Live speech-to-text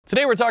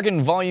Today we're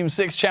talking Volume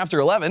 6, Chapter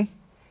 11.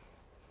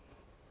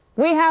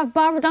 We have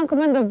Barbara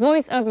Dunkelman, the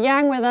voice of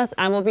Yang, with us,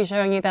 and we'll be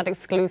showing you that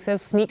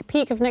exclusive sneak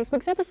peek of next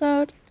week's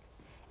episode.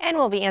 And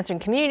we'll be answering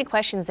community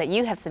questions that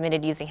you have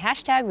submitted using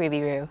hashtag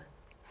RubyRoo.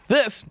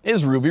 This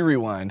is Ruby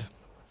Rewind.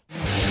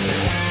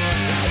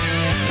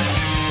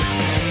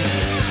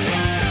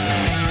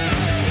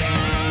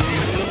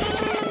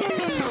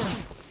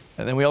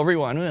 And then we all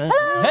rewind.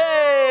 Hello.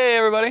 Hey,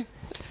 everybody.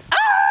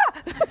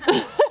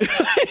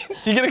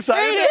 You get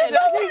excited?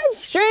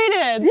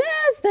 Straighted.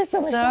 Yes, there's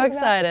so much. So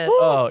excited.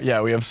 Oh,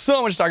 yeah, we have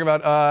so much to talk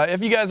about.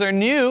 If you guys are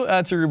new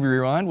to Ruby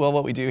Rewind, well,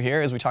 what we do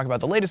here is we talk about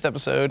the latest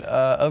episode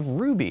of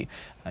Ruby.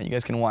 You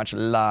guys can watch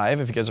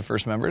live if you guys are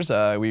first members.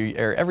 We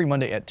air every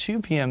Monday at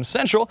 2 p.m.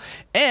 Central.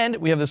 And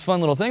we have this fun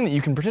little thing that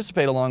you can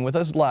participate along with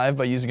us live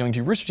by going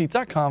to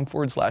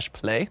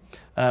roosterteeth.com/play.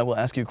 We'll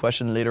ask you a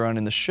question later on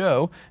in the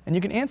show, and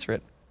you can answer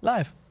it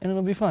live, and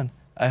it'll be fun.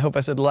 I hope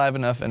I said live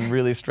enough and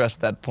really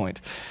stressed that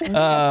point.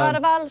 Part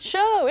of our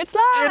show. It's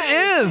live.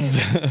 It is.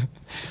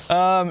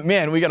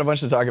 Man, we got a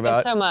bunch to talk about.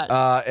 It's so much.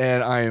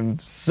 And I am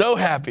so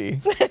happy.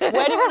 Where do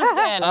you want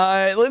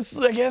to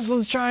begin?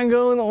 Let's try and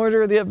go in the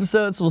order of the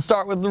episodes. We'll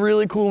start with the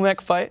really cool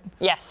mech fight.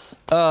 Yes.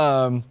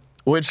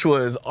 Which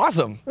was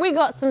awesome. We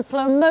got some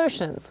slow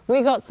motions.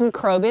 We got some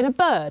Crow being a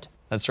bird.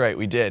 That's right,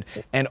 we did.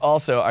 And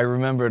also, I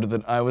remembered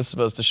that I was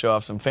supposed to show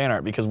off some fan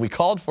art because we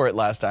called for it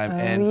last time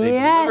and they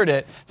delivered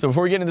it. So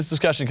before we get into this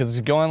discussion, because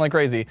it's going like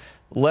crazy,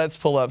 let's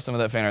pull up some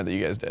of that fan art that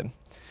you guys did.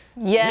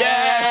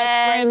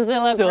 Yes!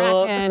 Grimzilla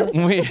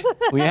Kraken.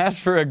 We asked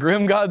for a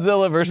Grim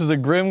Godzilla versus a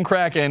Grim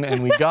Kraken,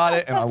 and we got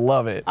it, and I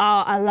love it. Oh,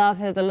 I love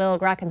the little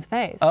Kraken's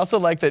face. I also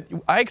like that.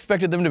 I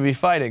expected them to be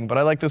fighting, but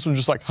I like this one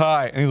just like,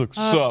 hi, and he's like,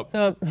 sup.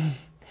 Sup.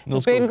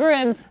 Just being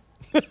Grims.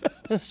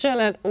 Just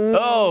chilling. Ooh,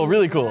 oh,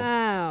 really cool.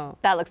 Wow.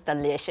 That looks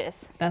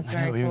delicious. That's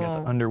very We even got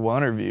cool. the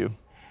underwater view.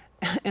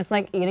 It's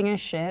like eating a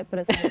ship, but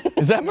it's like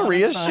Is that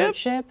Maria's not a ship? boat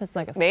ship? It's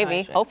like a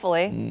Maybe, ship.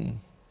 hopefully.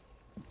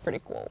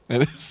 Pretty cool.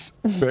 It is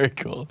very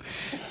cool.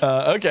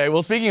 Okay,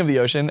 well, speaking of the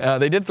ocean,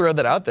 they did throw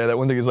that out there. That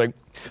one thing is like,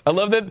 I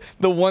love that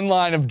the one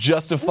line of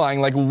justifying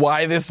like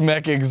why this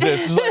mech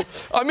exists. It's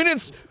like, I mean,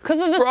 it's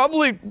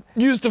probably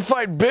used to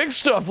fight big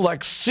stuff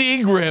like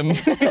Seagrim.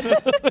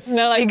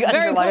 No, like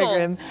very underwater cool.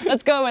 Grim.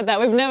 Let's go with that.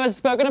 We've never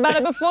spoken about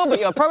it before, but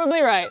you're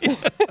probably right.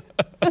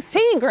 The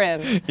Sea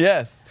Grim.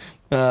 Yes,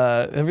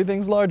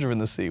 everything's larger in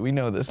the sea. We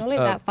know this. Only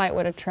that fight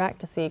would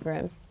attract a Sea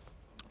Grim.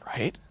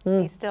 Right?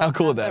 He's still How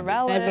cool would got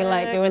that the be? They'd be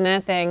like relic. doing their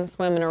thing,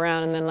 swimming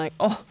around, and then like,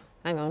 oh,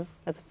 hang on,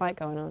 there's a fight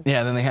going on.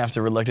 Yeah, then they have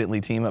to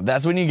reluctantly team up.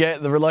 That's when you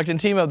get the reluctant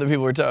team up that we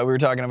were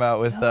talking about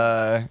with,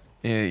 Maria.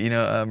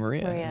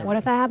 Maria. What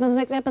if that happens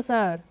next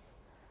episode?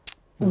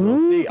 We'll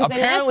see. 'cause they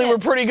Apparently, left we're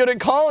it. pretty good at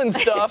calling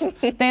stuff.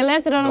 They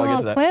left it on I'll a get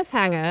little to that.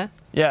 cliffhanger.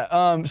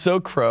 Yeah. So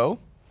Crow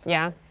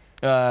Yeah.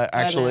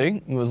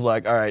 actually was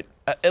like, all right.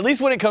 At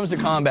least when it comes to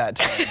combat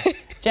time.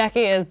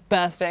 Jackie is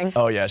bursting.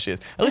 Oh yeah, she is.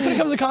 At least when it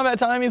comes to combat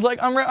time, he's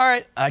like, all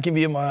right. I can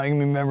be a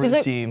member He's of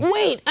like, the team.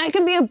 wait, I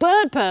can be a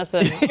bird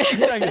person.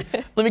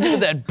 Exactly. Let me give it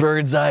that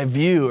bird's eye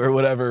view or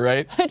whatever,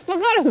 right? I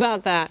forgot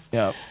about that.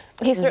 Yeah.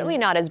 He's certainly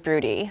not as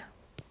brooding,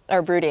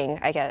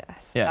 I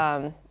guess,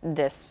 Yeah.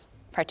 this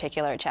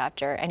particular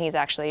chapter, and he's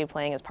actually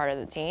playing as part of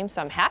the team,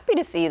 so I'm happy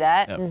to see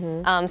that.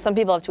 Yep. Some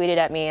people have tweeted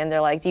at me, and they're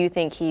like, do you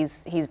think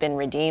he's been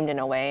redeemed in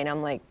a way? And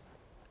I'm like,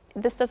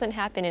 this doesn't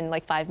happen in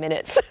like 5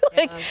 minutes.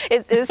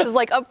 This is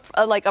like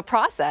a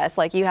process.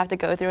 Like you have to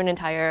go through an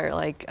entire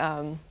like.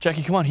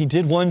 Jackie, come on. He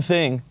did one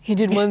thing. He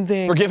did one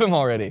thing. Forgive him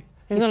already.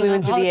 He's not flew an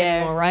into the alcoholic air.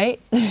 anymore,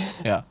 right?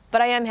 Yeah.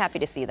 But I am happy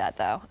to see that,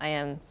 though. I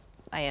am.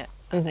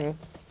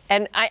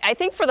 And I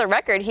think for the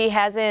record, he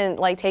hasn't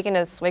like taken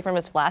a swig from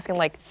his flask in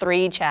like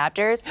 3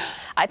 chapters.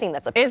 I think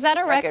that's a. Is that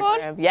a personal record?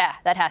 for him. Yeah,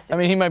 that has to. I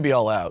mean, he might be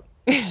all out,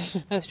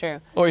 That's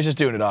true. or he's just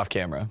doing it off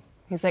camera.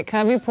 He's like,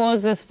 can we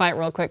pause this fight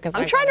real quick? Because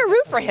I'm trying to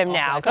root for him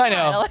now. I Come know.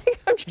 on,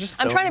 like, I'm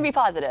Just I'm so- trying to be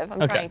positive. I'm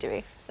Okay. trying to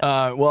be.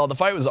 So. Well, the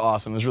fight was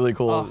awesome. It was really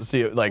cool to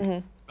see it. Like,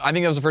 I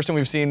think that was the first time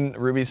we've seen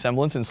Ruby's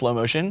semblance in slow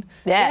motion.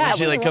 Yeah, And that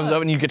she like was- comes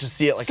up and you get to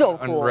see it like So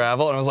cool.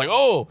 unravel, and I was like,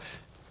 oh,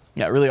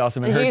 yeah, really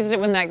awesome. And She her, used it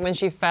when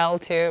she fell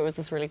too. It was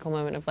this really cool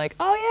moment of like,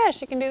 oh yeah,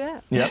 she can do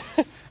that. yep.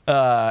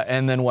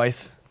 And then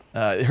Weiss,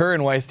 her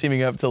and Weiss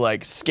teaming up to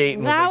like skate.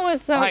 And That like,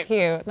 was so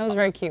cute. That was a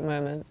very cute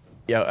moment.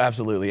 Yeah,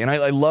 absolutely. And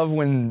I love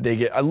when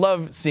I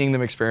love seeing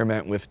them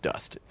experiment with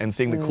dust and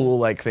seeing the cool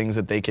like things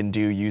that they can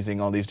do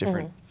using all these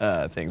different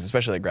things,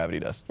 especially like gravity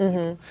dust.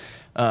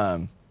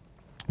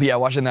 But yeah,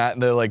 watching that,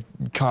 the like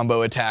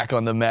combo attack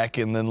on the mech,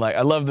 and then like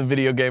I love the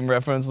video game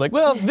reference. Like,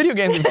 well, video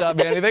games have taught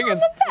me anything.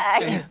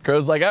 It's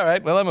Crow's like, all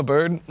right, well, I'm a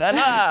bird.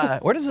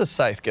 Where does the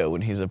scythe go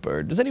when he's a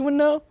bird? Does anyone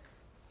know?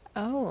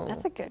 Oh.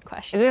 That's a good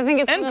question. I think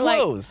it's And kinda like,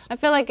 clothes. I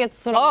feel like it's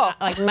sort of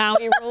like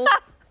Maui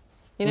rules,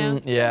 you know?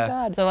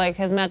 Yeah. So like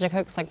his magic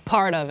hook's like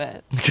part of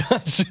it.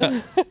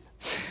 Gotcha.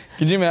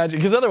 Could you imagine?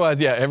 Because otherwise,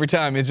 yeah, every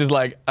time it's just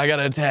like, I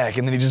gotta attack,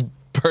 and then he just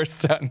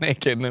bursts out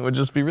naked, and it would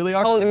just be really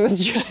awkward. Holding this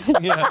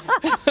giant. Yeah.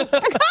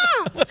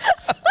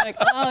 Like,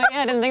 oh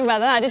yeah, I didn't think about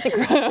that. I did to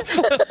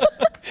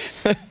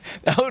Crow.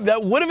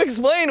 That would have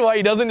explained why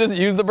he doesn't just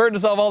use the bird to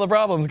solve all the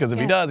problems, because if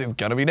he does, he's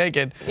gonna be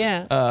naked.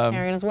 Yeah,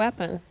 carrying his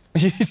weapon.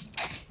 He's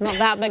Not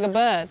that big a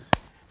bird.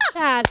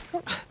 Chad.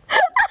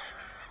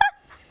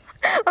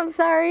 I'm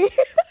sorry.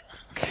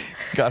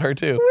 got her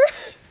too.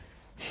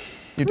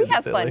 You We did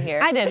have silly. fun here.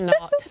 I did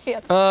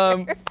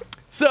not.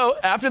 So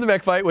after the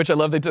mech fight, which I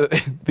love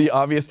the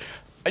obvious,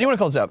 I do want to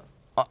call this out.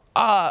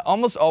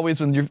 Almost always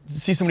when you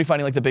see somebody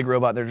finding like the big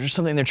robot, there's just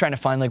something they're trying to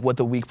find like what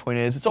the weak point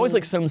is. It's always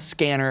like some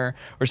scanner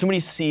or somebody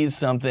sees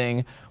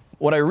something.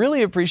 What I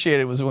really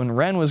appreciated was when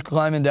Ren was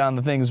climbing down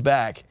the thing's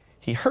back,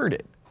 he heard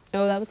it.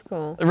 Oh, that was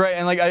cool. Right,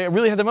 and like I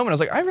really had that moment. I was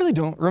like, I really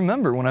don't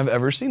remember when I've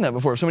ever seen that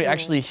before. Somebody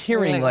actually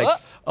hearing Like, like,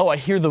 "Oh." oh, I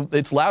hear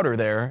it's louder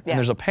there, Yeah. and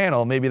there's a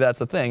panel. Maybe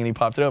that's a thing, and he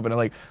pops it open. And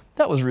like,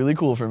 that was really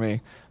cool for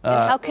me.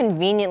 How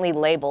conveniently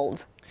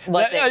labeled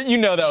was That- it? you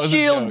know that was a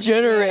Shield joke.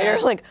 generator.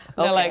 Like,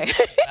 They're okay.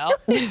 like, well,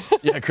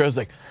 Yeah, Crow's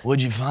like,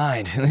 what'd you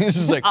find? And he's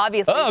just like,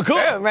 Obviously, oh, cool.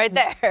 boom, right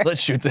there.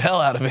 Let's shoot the hell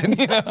out of it.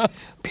 You know?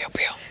 Pew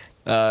pew.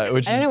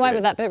 Which I don't know why,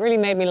 but that bit really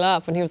made me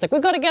laugh when he was like,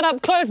 "We've got to get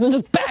up close," and then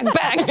just bang,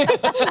 bang.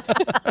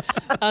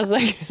 I was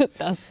like,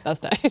 "That's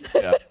tight."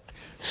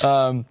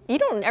 Yeah. You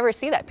don't ever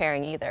see that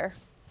pairing either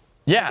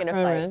Yeah. in a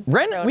fight.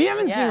 Ren, we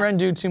haven't seen Yeah. Ren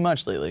do too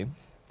much lately.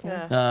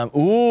 Yeah.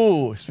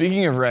 Ooh,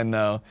 speaking of Ren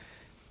though,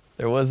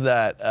 there was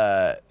that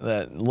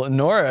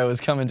Nora was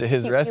coming to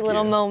his Cute rescue.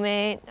 little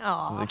moment. It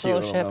was Aw. a cute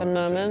Little shipping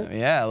moment. between them.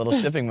 Yeah, a little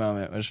shipping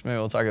moment, which maybe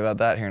we'll talk about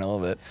that here in a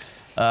little bit.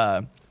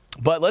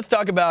 But let's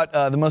talk about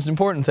the most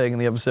important thing in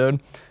the episode,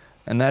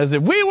 and that is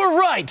that we were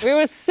right. We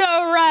were so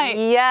right.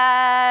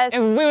 Yes. We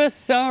were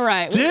so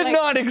right. We were Did like-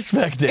 not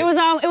expect it. It was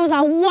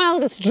our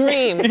wildest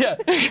dream. Yeah.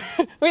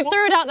 We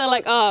threw it out there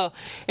like, oh,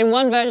 in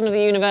one version of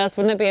the universe,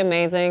 wouldn't it be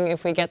amazing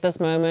if we get this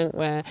moment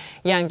where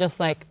Yang just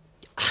like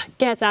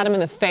gets Adam in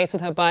the face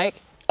with her bike?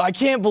 I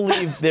can't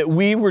believe that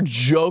we were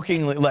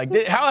jokingly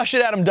like, how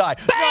should Adam die?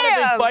 Not a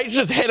Bam! big fight,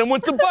 just hit him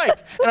with the bike.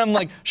 And I'm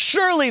like,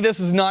 surely this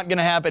is not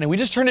gonna happen. And we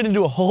just turned it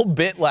into a whole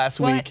bit last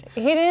week.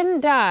 But he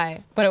didn't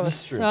die, but it was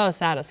This is true. so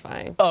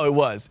satisfying. Oh, it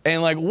was.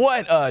 And like,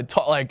 what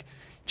like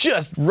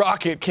just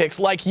rocket kicks,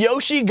 like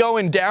Yoshi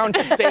going down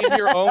to save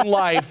your own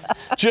life.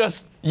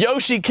 Just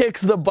Yoshi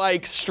kicks the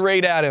bike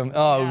straight at him.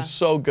 Oh, it Yeah. was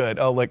so good.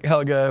 Oh, like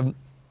Helga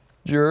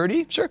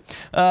Jurdy? Sure.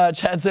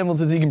 Chad Simmons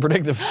says he can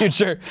predict the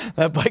future.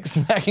 That bike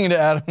smacking into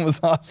Adam was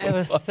awesome. It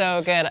was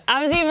so good.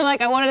 I was even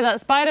like, I wanted that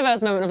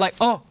Spider-Verse moment of like,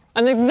 oh,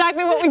 and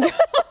exactly what we got.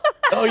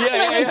 Oh, yeah,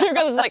 yeah, And yeah. two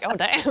guys was like, oh,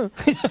 damn.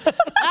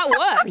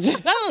 That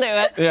worked. That'll do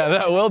it. Yeah,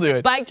 that will do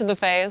it. Bike to the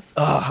face.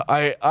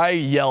 I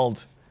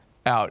yelled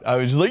out. I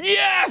was just like,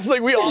 yes!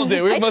 Like we all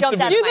did. We I must have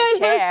jumped out been. You my guys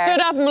both chair.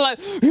 stood up and were like,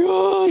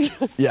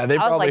 yes. Yeah, they I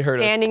was probably like heard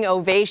us. standing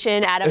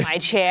ovation out of my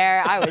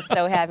chair. I was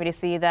so happy to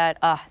see that.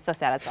 So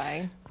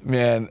satisfying.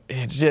 Man,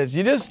 you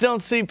just don't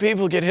see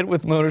people get hit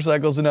with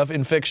motorcycles enough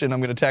in fiction. I'm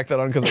going to tack that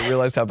on because I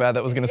realized how bad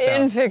that was going to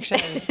In sound.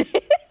 fiction.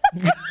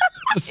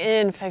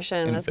 In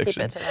fiction. Let's keep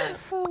fiction. it to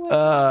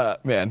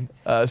that. Man,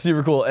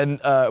 super cool. And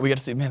we got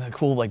to see, man, the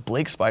cool like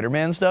Blake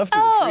Spider-Man stuff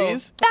through the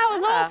trees. That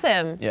was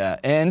awesome. Yeah,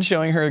 and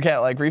showing her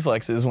cat-like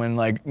reflexes when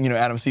like, you know,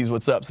 Adam sees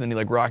what's up, so then he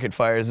like rocket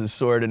fires his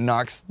sword and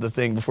knocks the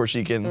thing before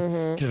she can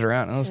get it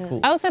around. That was cool.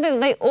 I also think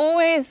they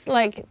always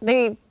like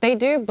they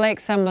do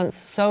Blake's semblance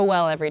so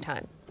well every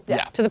time.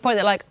 Yeah. To the point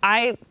that like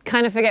I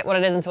kind of forget what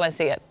it is until I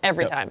see it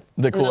every time.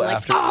 The And cool I'm like,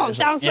 after oh, image,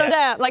 that was so yeah.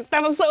 damn. Like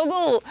that was so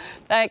cool.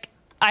 Like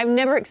I've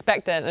never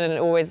expected, and it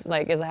always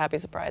like is a happy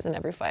surprise in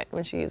every fight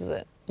when she uses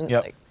it. And it's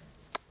Yep. like,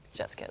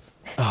 just kiss.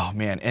 Oh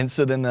man, and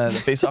so then the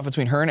face-off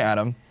between her and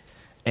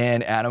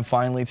Adam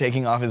finally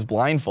taking off his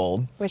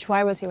blindfold.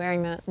 Why was he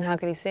wearing that, and how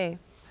could he see?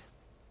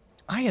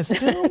 I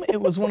assume it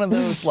was one of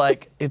those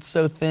like it's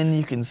so thin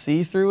you can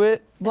see through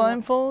it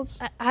blindfolds.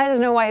 I just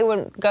know why he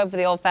wouldn't go for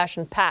the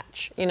old-fashioned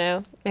patch. You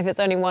know, if it's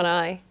only one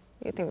eye,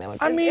 you'd think that would.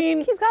 Be. I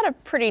mean, He's got a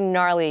pretty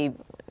gnarly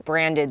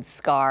branded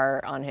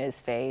scar on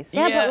his face.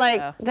 yeah, yeah. but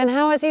like, then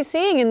how is he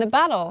seeing in the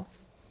battle?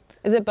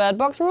 Is it Bird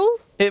Box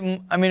rules? it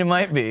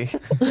might be.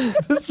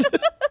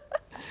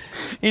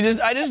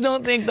 I just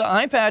don't think the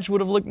eye patch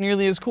would have looked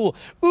nearly as cool.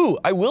 Ooh,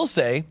 I will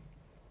say,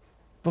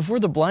 before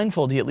the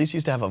blindfold, he at least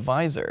used to have a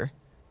visor.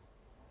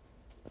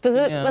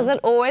 Yeah. Was it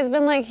always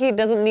been like he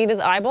doesn't need his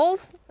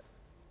eyeballs?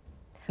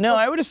 No,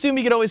 I would assume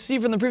he could always see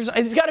from the previous.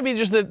 It's got to be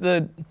just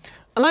the.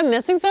 Am I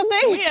missing something?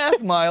 We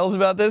asked Miles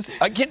about this.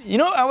 You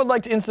know what I would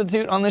like to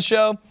institute on this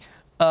show?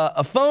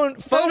 A phone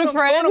a of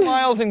friend?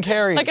 Miles and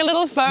Carrie. Like a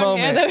little phone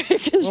here moment. that we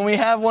can. When we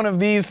have one of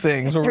these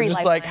things where we're 3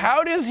 just like, lifelines.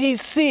 how does he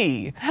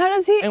see? How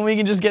does he? And we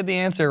can just get the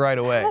answer right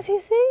away. How does he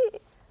see?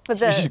 But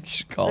You the,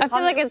 should call I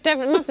feel like it's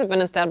definitely must have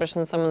been established,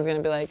 and someone's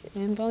gonna be like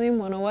in volume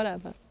 1 or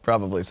whatever.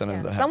 Probably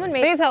sometimes that someone happens.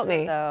 made Please help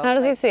me. though, How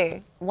does he like,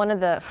 see? one of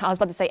the, I was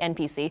about to say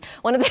NPC,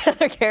 one of the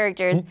other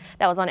characters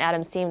that was on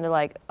Adam's team, they're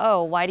like,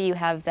 oh, why do you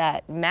have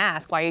that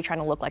mask? Why are you trying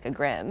to look like a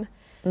Grimm?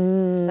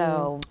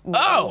 So maybe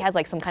Oh! he has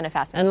like some kind of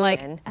And fascination.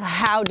 like,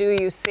 how do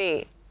you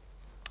see?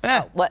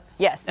 Yeah. What?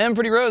 Yes. And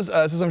Pretty Rose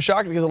says, I'm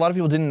shocked because a lot of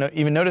people didn't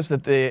even notice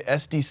that the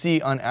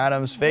SDC on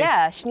Adam's face.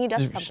 Yeah, Schnee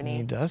Dust Company.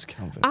 Schnee Dust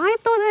Company. I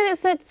thought that it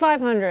said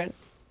 500.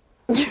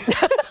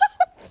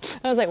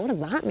 I was like, what does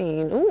that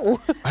mean? Ooh.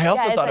 I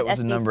also it's thought like it was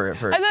a SDC. number at I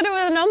first. thought it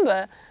was a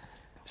number.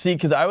 See,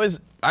 because I was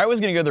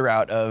gonna go the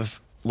route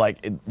of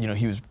like,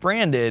 he was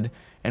branded,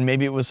 and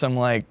maybe it was some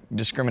like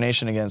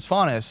discrimination against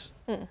Faunus,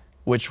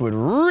 which would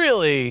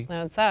really,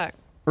 No, it's that.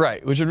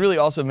 right, which would really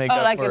also make Oh,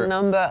 up like for, a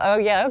number. Oh,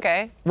 yeah,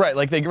 okay. right,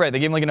 they gave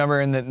him like a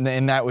number, and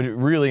that would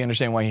really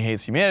understand why he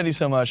hates humanity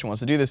so much and wants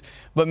to do this.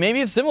 But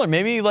maybe it's similar.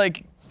 Maybe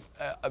like,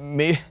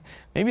 maybe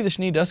the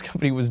Schnee Dust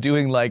Company was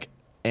doing like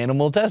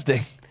animal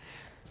testing.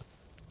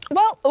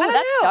 Well, Ooh, I don't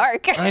that's know.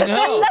 dark. I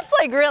know. That's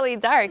like really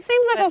dark.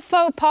 Seems like a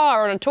faux pas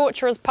on a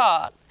torturer's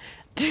part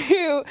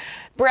to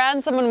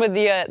brand someone with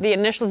the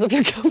initials of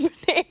your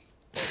company.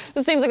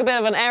 This seems like a bit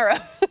of an error.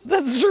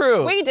 That's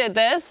true. We did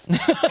this.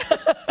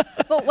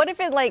 But what if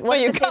it like what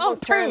you if the tables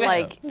can't prove turned it.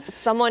 like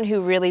someone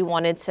who really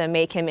wanted to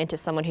make him into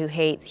someone who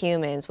hates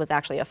humans was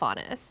actually a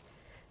Faunus?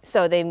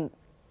 So they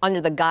under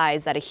the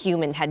guise that a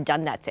human had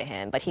done that to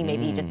him, but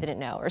maybe he just didn't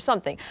know or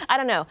something. I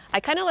don't know. I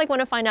kind of like want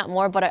to find out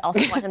more, but I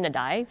also want him to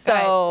die. So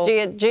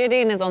Right.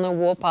 Giadine is on the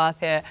warpath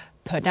here.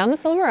 Put down the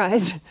silver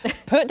eyes,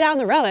 put down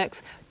the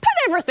relics, put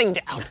everything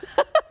down.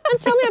 And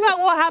tell me about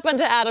what happened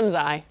to Adam's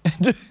eye.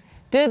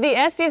 Did the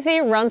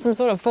SDC run some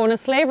sort of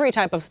Faunus slavery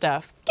type of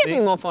stuff? Give me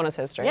more Faunus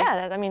history.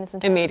 yeah, I mean it's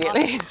entirely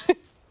Immediately. possible.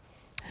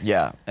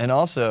 Yeah, and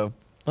also,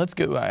 let's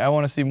go. I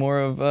want to see more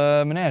of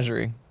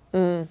Menagerie.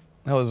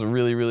 That was a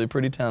really, really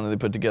pretty town that they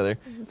put together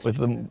with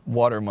the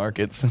water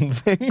markets and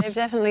They've things.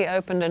 definitely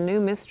opened a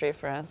new mystery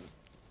for us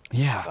to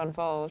Yeah,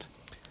 unfold.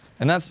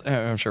 and that's.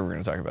 I'm sure we're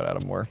going to talk about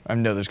Adam more. I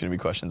know there's going to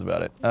be questions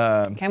about it.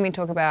 Can we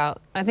talk about,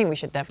 I think we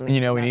should definitely.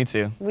 You know, talk we about- need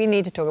to. We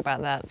need to talk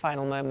about that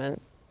final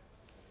moment.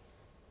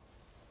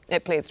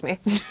 It pleased me.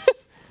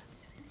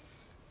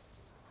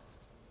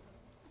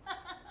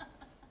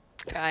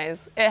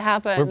 Guys, it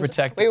happened. We're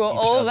protecting We were each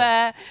all other.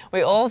 there.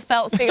 We all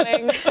felt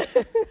feelings.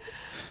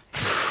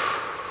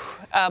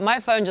 My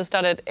phone just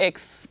started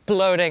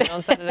exploding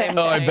on Saturday morning.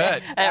 Oh, I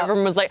bet. And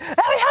everyone was like, Ellie,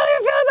 how do you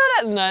feel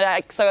about it?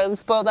 And so it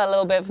spoiled that a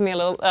little bit for me.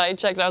 I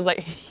checked and I was like,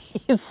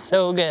 he's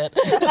so good.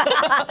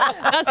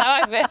 That's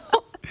how I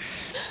feel.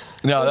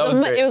 No, that was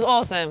great. It was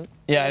awesome.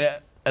 Yeah,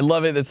 I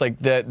love it. It's like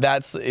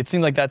that. It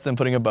seemed like that's them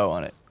putting a bow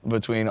on it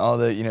between all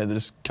the the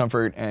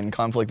discomfort and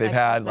conflict they've Like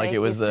had. what Like they it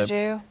was used to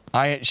the.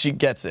 do. She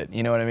gets it.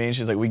 You know what I mean?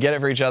 She's like, we get it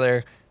for each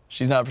other.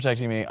 She's not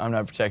protecting me. I'm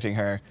not protecting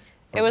her.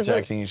 It We're was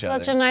protecting each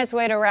such other. a nice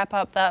way to wrap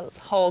up that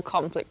whole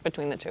conflict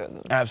between the two of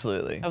them.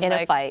 Absolutely. Of in a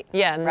like- fight.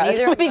 Yeah, rather neither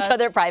than with of each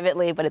other us-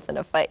 privately, but it's in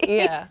a fight.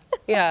 Yeah,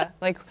 yeah.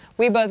 Like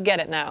we both get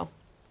it now.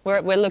 We're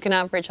looking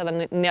out for each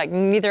other. Like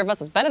neither of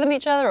us is better than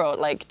each other, or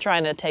like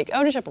trying to take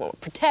ownership or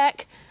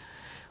protect.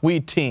 We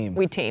team.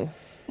 We team.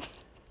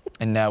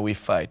 And now we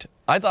fight.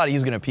 I thought he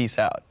was gonna peace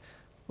out.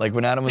 Like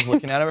when Adam was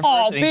looking at him at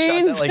Aw, first, and he shot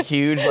beans. that like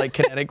huge like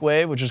kinetic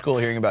wave, which was cool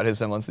hearing about his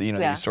semblance. That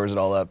Yeah. he stores it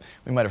all up.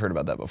 We might have heard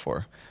about that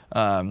before.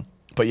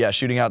 But yeah,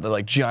 shooting out the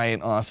like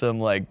giant, awesome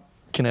like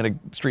kinetic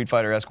Street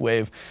Fighter-esque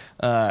wave.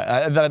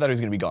 I thought he was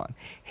gonna be gone,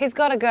 He's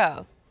got to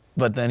go.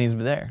 but then he's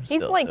there. He's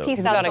still, like so-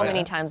 pieced gotta out so go.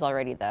 many times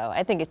already, though.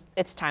 I think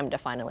it's time to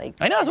finally.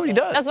 I know that's what he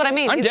does. That's what I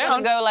mean. I'm He's down. got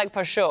to go like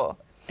for sure.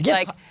 Yeah.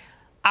 Like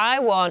I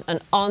want an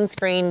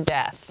on-screen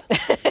death.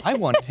 I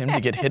wanted him to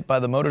get hit by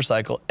the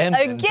motorcycle and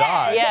then Again.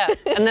 die. Yeah,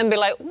 and then be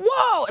like,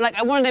 whoa! Like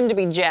I wanted him to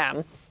be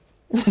Jam.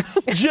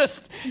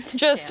 just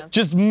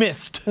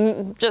missed.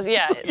 Just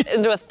yeah,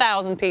 into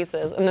 1,000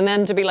 pieces, and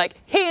then to be like,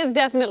 he is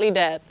definitely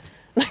dead.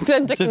 Like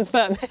then to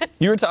confirm it.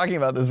 You were talking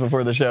about this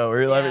before the show, where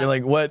you're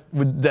like,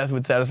 what death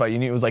would satisfy you?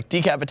 And it was like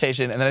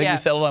decapitation, and then I think Yeah. you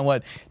settled on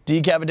what?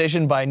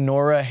 Decapitation by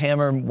Nora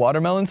Hammer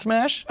watermelon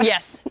smash?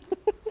 Yes,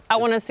 I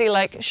want to see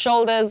like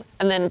shoulders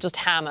and then just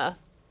hammer.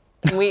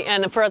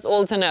 And for us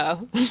all to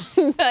know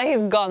that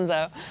he's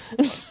Gonzo.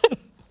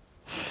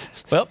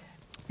 Well,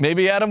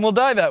 maybe Adam will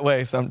die that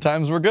way.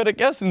 Sometimes we're good at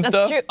guessing That's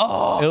stuff. true.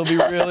 Oh. It'll be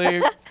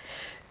really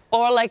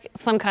Or like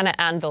some kind of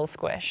anvil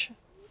squish,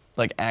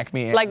 like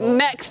Acme. like Anvil.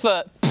 mech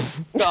foot.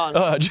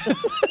 Gone.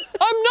 Just-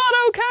 I'm not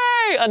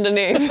okay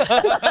underneath.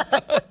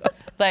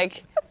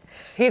 Like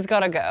he's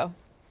got to go.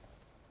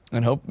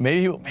 and hope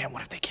maybe man,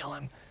 what if they kill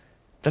him?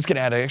 That's gonna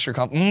add an extra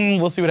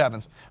we'll see what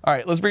happens. All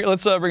right, let's bring up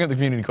the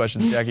community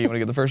questions. Jackie, you want to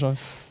get the first one?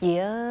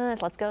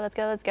 Yes, let's go.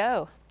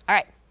 All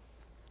right.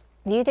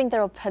 Do you think there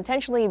will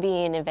potentially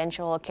be an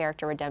eventual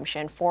character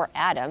redemption for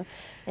Adam?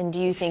 And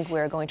do you think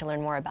we're going to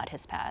learn more about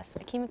his past?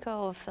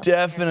 Kimiko,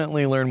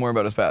 Definitely learn more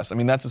about his past. I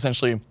mean, that's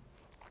essentially,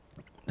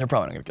 they're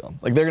probably not gonna kill him.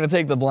 Like they're gonna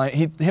take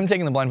him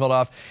taking the blindfold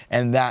off,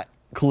 and that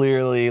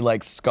clearly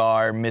like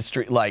scar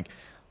mystery, like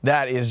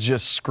that is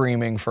just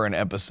screaming for an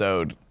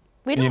episode.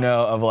 We don't-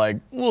 of like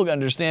we'll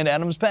understand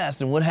Adam's past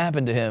and what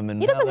happened to him.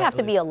 And He doesn't have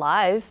to be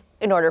alive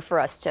in order for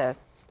us to,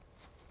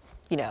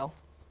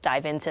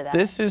 dive into that.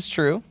 This is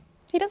true.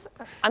 He doesn't.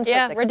 I'm so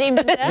Yeah, sick. redeemed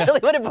in That's death.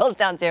 really what it boils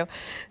down to.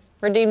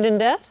 Redeemed in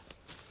death.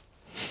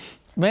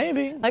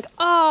 Maybe. Like,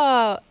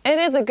 oh, it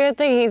is a good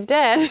thing he's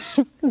dead,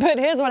 but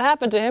here's what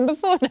happened to him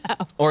before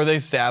now. Or they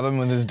stab him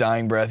with his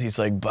dying breath. He's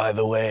like, by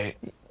the way,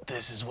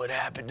 this is what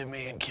happened to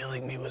me, and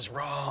killing me was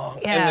wrong.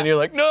 Yeah. And then you're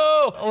like,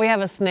 no. We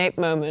have a Snape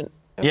moment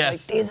Of,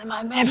 Yes. Like, these are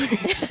my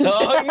memories.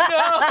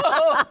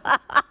 Oh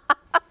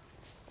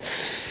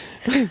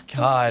no!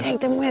 God. Take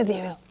them with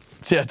you.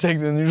 Yeah, take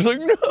them. You're just like,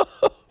 no.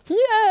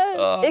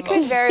 Yeah. It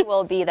could very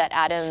well be that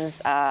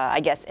Adam's, I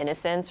guess,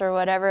 innocence or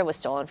whatever was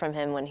stolen from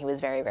him when he was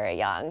very, very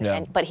young.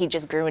 Yeah. But he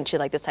just grew into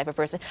like this type of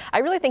person. I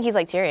really think he's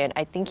like Tyrion.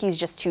 I think he's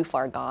just too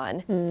far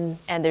gone,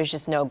 and there's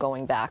just no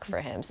going back for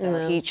him.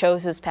 So he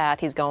chose his path.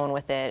 He's going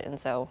with it, and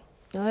so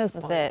That's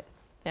it.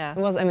 Yeah.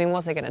 What's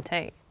it going to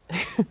take?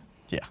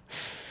 Yeah.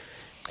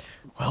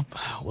 Well,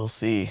 we'll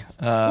see.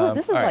 Ooh,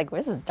 this is all right. like,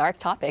 this is dark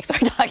topics we're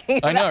talking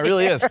about. I know, it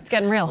really here. is. It's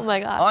getting real. Oh my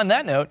God. On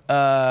that note,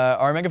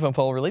 our megaphone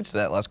poll relates to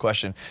that last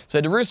question. So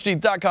head to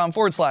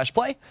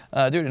roosterteeth.com/play,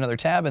 do it another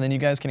tab, and then you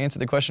guys can answer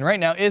the question right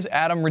now. Is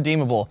Adam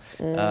redeemable?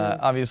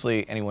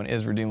 Obviously, anyone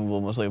is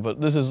redeemable mostly, but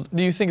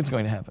do you think it's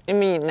going to happen? I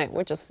mean, no,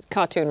 we're just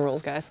cartoon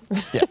rules, guys.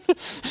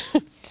 Yes.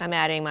 I'm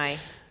adding my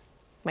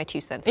 2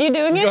 cents. Are you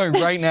doing it? Going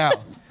right now.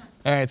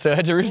 All right, so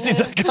head to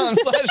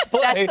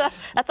roosterteeth.com/play.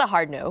 That's a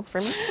hard no for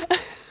me.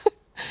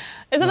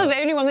 Is that the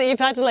only one that you've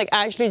had to like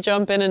actually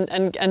jump in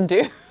and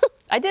do?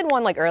 I did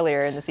one like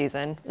earlier in the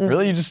season.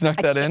 Really? You just snuck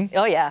that in?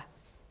 Oh yeah.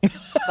 Oh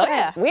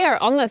yeah. We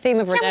are on the theme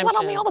of Cameras redemption.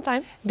 on me all the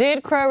time.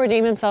 Did Crow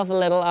redeem himself a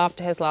little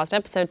after his last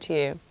episode to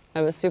you?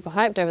 I was super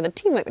hyped over the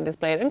teamwork they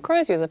displayed and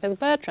Crow's use of his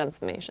bird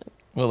transformation.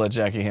 We'll let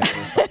Jackie handle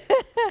this one.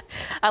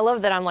 I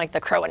love that I'm like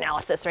the Crow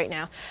analysis right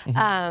now,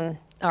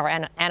 or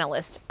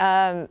analyst.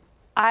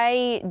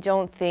 I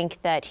don't think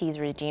that he's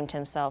redeemed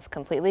himself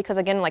completely because,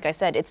 again, like I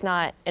said, it's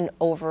not an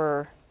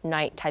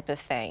overnight type of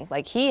thing.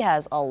 Like, he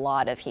has a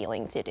lot of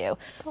healing to do.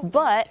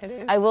 But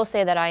I will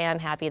say that I am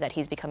happy that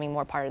he's becoming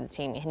more part of the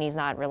team and he's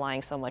not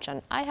relying so much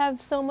on, I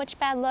have so much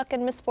bad luck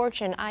and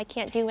misfortune, I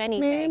can't do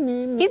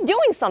anything. He's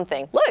doing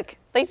something. Look,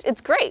 like, it's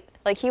great.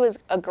 Like, he was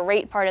a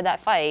great part of that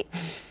fight.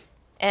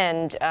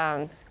 And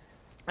I'm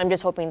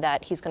just hoping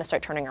that he's going to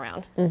start turning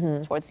around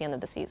towards the end of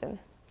the season,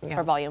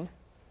 or volume.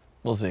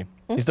 We'll see.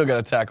 He's still got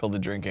to tackle the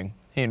drinking.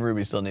 He and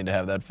Ruby still need to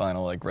have that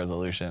final like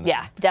resolution.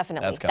 Yeah,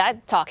 definitely. That's coming.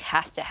 That talk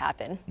has to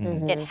happen.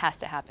 It has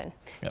to happen.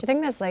 Do you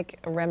think there's like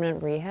a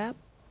remnant rehab?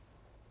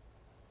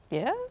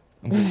 Yeah.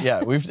 Yeah,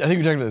 I think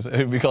we talked about this. It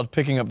would be called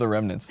picking up the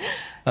remnants.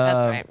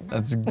 That's right.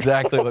 That's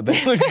exactly what they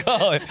would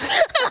call it.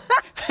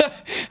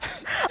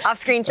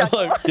 Off-screen chuckle.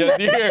 Look,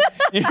 yes,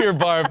 you hear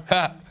Barb.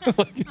 All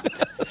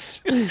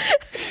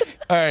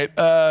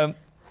right.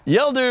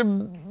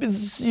 Yelder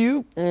is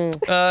you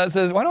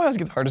says, why do I always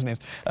get the hardest names?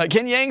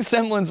 Can Yang's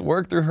semblance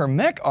work through her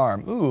mech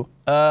arm? Ooh,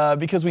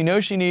 because we know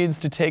she needs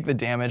to take the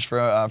damage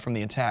from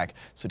the attack.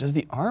 So does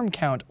the arm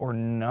count or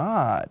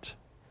not?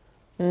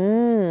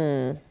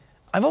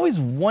 I've always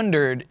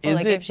wondered, Or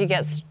like if she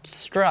gets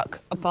struck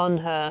upon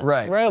her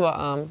robot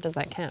arm, does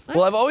that count?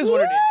 Well, I've always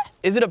wondered,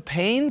 is it a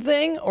pain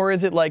thing or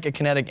is it like a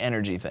kinetic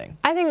energy thing?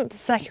 I think the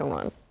second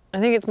one. I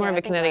think it's more of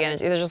a kinetic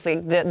energy. There's just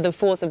like the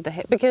force of the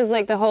hit. Because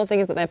like the whole thing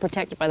is that they're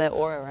protected by their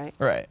aura, right?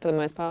 Right. For the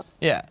most part.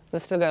 Yeah. They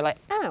still go like,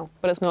 ow,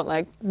 but it's not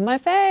like, my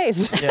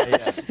face. Yeah.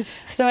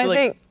 So I like-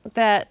 think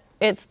that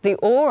it's the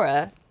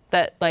aura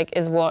that like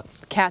is what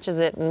catches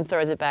it and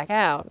throws it back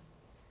out.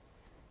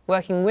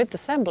 Working with the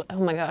semblance. Oh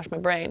my gosh, my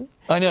brain.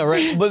 I know,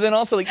 right? But then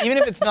also, like, even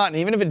if it's not, and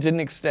even if it didn't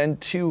extend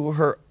to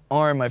her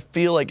arm, I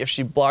feel like if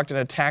she blocked an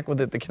attack with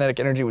it, the kinetic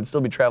energy would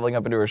still be traveling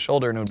up into her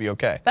shoulder and it would be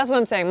okay. That's what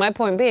I'm saying. My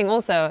point being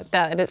also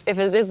that if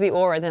it is the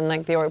aura, then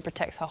like the aura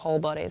protects her whole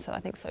body. So I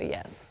think so,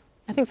 yes.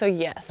 I think so,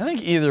 yes. I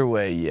think either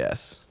way,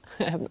 yes.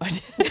 I have no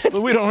idea.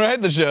 But we don't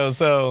write the show,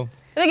 so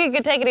I think you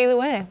could take it either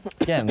way.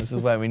 again, this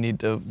is why we need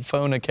to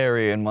phone a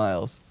Carrie and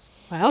Miles.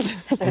 Well,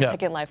 That's our Yeah.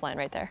 second lifeline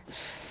right there.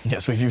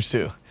 Yes, we've used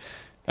two.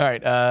 All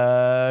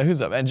right,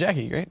 who's up? And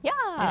Jackie, right?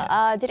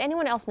 Yeah. Did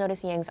anyone else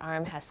notice Yang's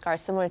arm has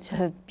scars similar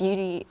to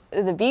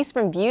the Beast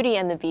from Beauty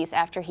and the Beast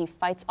after he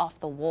fights off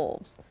the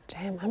wolves?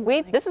 damn,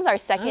 This is our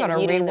second gotta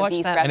Beauty and the rewatch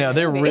Beast that. I know,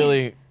 they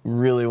reference.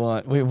 really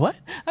want. Wait, what?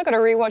 I gotta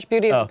rewatch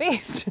Beauty and Oh. the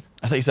Beast.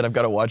 I thought you said I've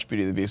got to watch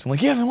Beauty and the Beast. I'm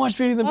like, you haven't watched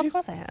Beauty and the Well, of Beast?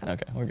 course I have.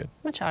 Okay, we're good.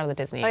 I'm a child of the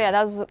Disney. Oh yeah,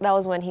 that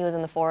was when he was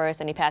in the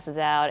forest and he passes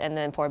out, and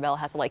then poor Belle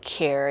has to like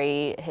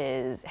carry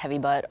his heavy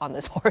butt on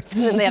this horse,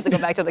 and then they have to go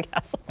back to the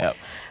castle. Yep.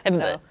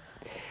 So,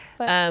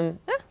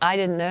 I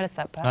didn't notice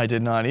that part. I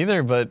did not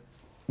either, but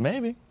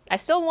maybe. I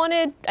still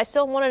wanted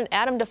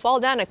Adam to fall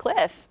down a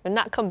cliff and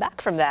not come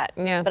back from that.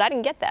 Yeah. But I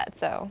didn't get that,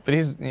 so. But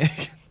he's.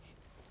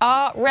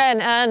 Are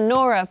Ren and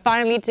Nora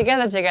finally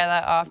together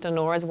after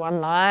Nora's one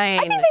line?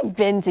 I think they've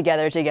been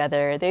together.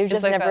 They've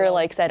just like never a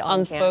like said on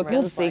unspoken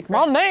camera. It's like, secret.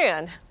 my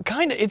man.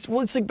 Kind of. It's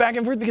like back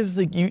and forth because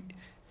it's like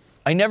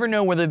I never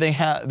know whether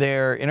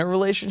they're in a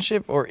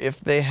relationship or if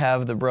they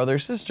have the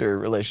brother-sister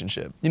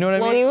relationship. You know what I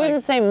Well, mean? you Like,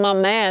 wouldn't say my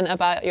man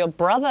about your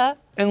brother.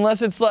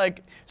 unless it's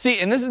like,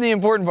 see, and this is the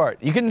important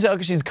part. You couldn't tell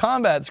because she's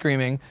combat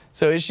screaming.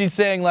 So is she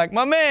saying like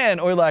my man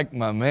or like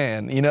my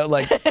man? You know,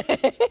 like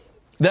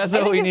that's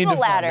what we need to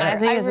the latter. find I out.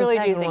 think I it's the really do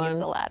second think one. it's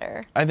the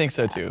latter. I think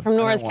so too. From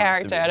Nora's I don't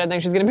want it to character, be. I don't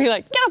think she's gonna be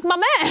like, get off my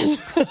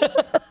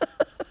man.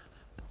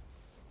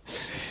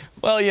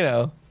 Well, you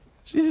know,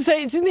 she's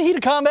saying it's in the heat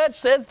of combat. She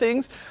says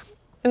things.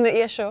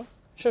 Yeah, sure.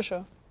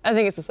 I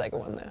think it's the second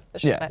one though.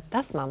 She's Yeah. like,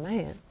 that's my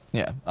man.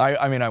 Yeah,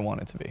 I mean, I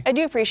want it to be. I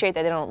do appreciate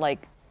that they don't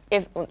like,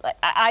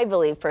 I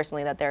believe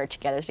personally that they're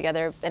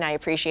together, and I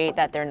appreciate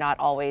that they're not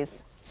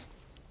always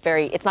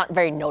it's not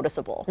very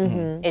noticeable.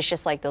 It's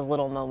just like those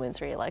little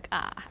moments where you're like,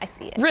 I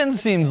see it. Rin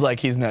seems like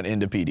he's not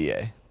into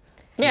PDA.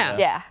 Yeah.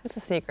 Yeah. It's a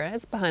secret.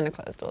 It's behind the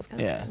closed doors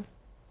kind of Yeah. thing.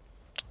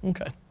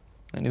 Okay.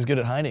 And he's good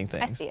at hiding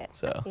things. I see it.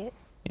 So, I see it.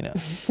 you know.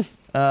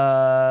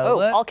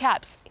 All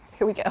caps.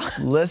 Here we go.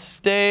 List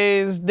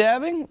stays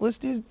dabbing.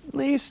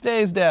 Lee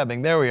stays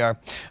dabbing. There we are.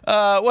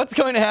 What's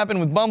going to happen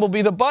with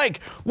Bumblebee the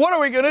bike? What are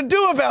we going to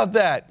do about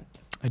that?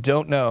 I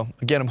don't know.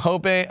 Again, I'm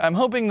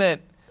hoping that,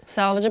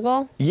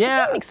 Salvageable?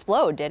 yeah, Didn't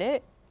explode, did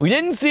it? we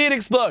didn't see it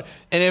explode.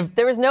 And if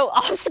There was no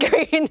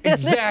off-screen.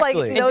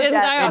 Exactly. No It didn't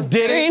death. die off it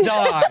didn't screen.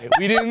 die,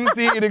 we didn't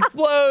see it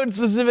explode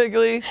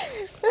specifically.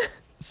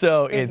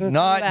 So it's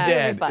not back.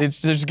 dead. It'll be fine.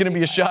 There's gonna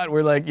be a shot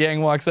where like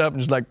Yang walks up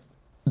and just like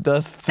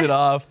dusts it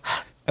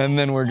off, and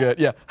then we're good.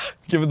 Yeah,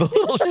 give it the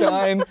little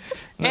shine. and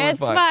then we're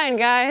It's fine,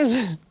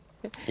 guys.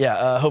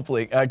 Yeah,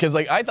 hopefully, because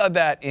like I thought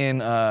that in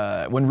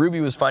when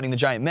Ruby was fighting the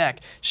giant mech,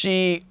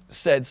 she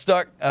said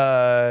stuck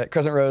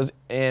Crescent Rose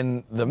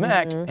in the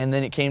mech, and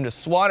then it came to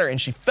swat her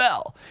and she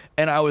fell,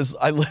 and I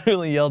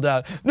literally yelled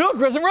out, "No,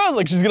 Crescent Rose!"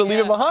 Like she's gonna leave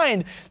it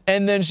behind,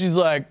 and then she's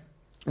like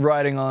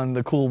riding on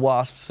the cool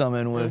wasp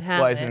summon with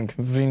has Bison it.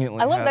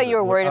 conveniently. I love has that you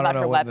were it. worried I don't about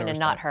know her what weapon they and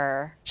were not stuck.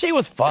 her. She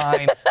was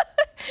fine.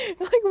 Like,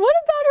 what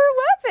about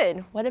her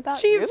weapon? What about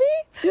She's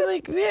Ruby?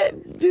 like, yeah,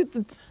 it's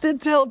the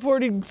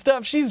teleporting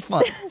stuff. She's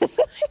fun.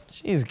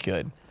 She's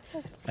good.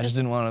 I just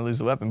didn't want to lose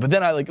the weapon. But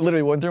then I like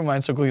literally went through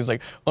mine so quickly. It's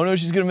like, oh no,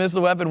 she's gonna miss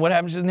the weapon. What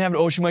happens? She doesn't have it.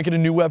 Oh, she might get a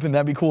new weapon.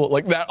 That'd be cool.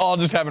 Like that all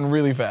just happened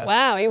really fast.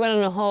 Wow, you went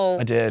on a whole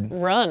I did.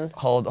 run.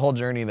 Whole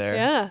journey there.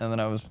 Yeah. And then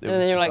I was. It And was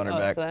then you're just like, on her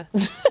oh, back.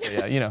 it's there. So,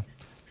 yeah, you know,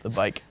 the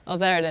bike. Oh,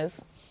 there it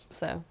is.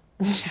 So.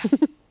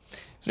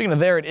 Speaking of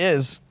there, it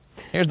is.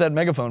 Here's that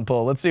megaphone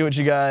pull. Let's see what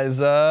you guys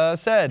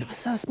said.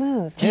 So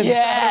smooth. Is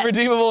that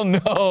redeemable?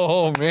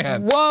 No,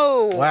 man.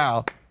 Whoa.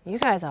 Wow. You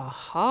guys are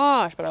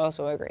harsh, but I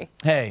also agree.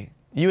 Hey,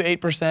 you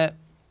 8%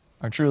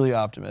 are truly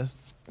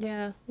optimists.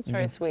 Yeah, it's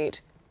very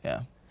sweet.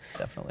 Yeah,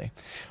 definitely.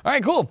 All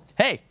right, cool.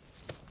 Hey,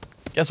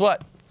 guess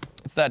what?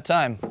 It's that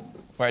time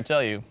where I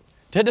tell you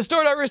to head to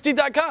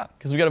store.roosterteeth.com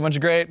because we got a bunch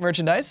of great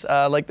merchandise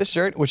like this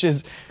shirt, which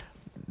is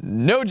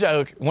no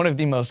joke, one of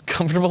the most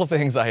comfortable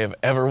things I have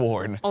ever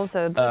worn.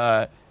 Also,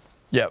 this.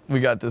 Yeah, we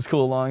got this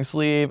cool long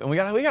sleeve, and we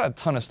got a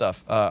ton of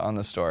stuff on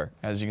the store,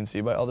 as you can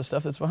see by all the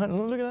stuff that's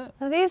behind. Look at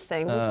that. These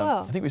things as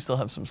well. I think we still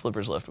have some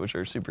slippers left, which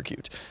are super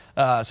cute.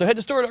 So head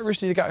to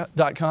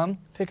store.roosterteeth.com,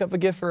 pick up a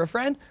gift for a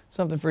friend,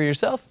 something for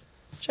yourself.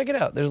 Check it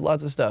out. There's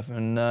lots of stuff,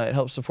 and it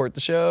helps support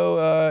the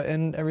show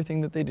and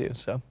everything that they do.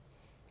 So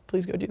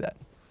please go do that.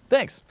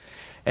 Thanks.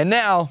 And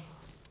now,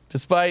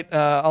 despite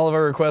all of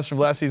our requests from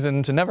last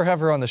season to never have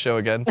her on the show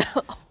again,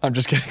 I'm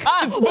just kidding.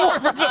 It's Barb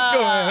from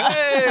Duckman.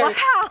 Hey!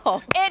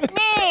 Wow. It's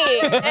me!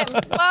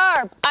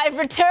 Barb! I've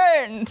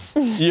returned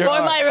You're for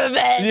on. my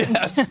revenge.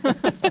 Yes.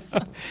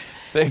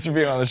 Thanks for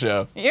being on the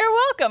show. You're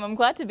welcome. I'm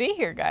glad to be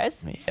here,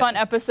 guys. Fun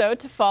episode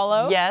to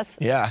follow. Yes.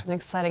 Yeah. It's an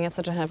exciting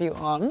episode to have you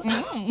on.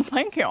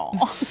 Thank you.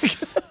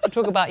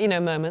 Talk about,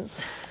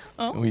 moments.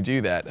 We do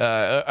that.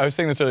 I was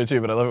saying this earlier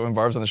too, but I love it when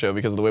Barb's on the show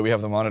because of the way we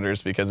have the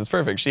monitors, because it's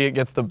perfect. She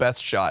gets the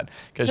best shot.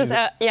 Just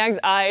Yang's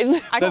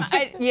eyes.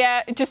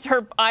 Yeah, just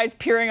her eyes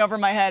peering over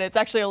my head. It's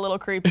actually a little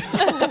creepy.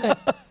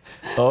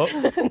 Oh,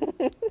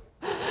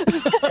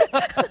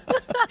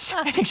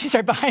 I think she's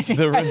right behind me.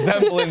 the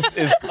resemblance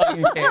is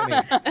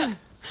uncanny.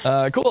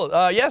 Cool.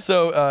 Yeah,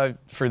 so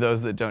for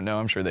those that don't know,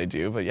 I'm sure they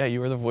do, but yeah,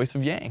 you are the voice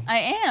of Yang. I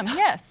am,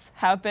 yes.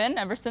 Have been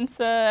ever since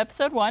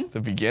episode 1,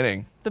 The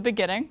beginning. the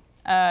beginning.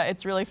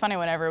 It's really funny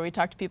whenever we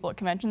talk to people at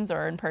conventions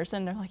or in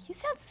person. They're like, "You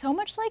sound so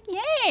much like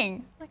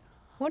Yang." Like,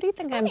 What do you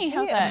think I'm funny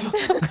how here?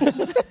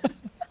 that.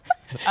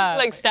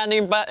 Like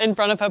standing in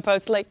front of her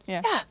post, like,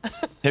 Yeah.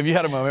 Have you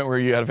had a moment where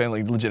you had a fan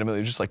like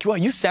legitimately just like, wow,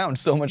 you sound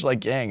so much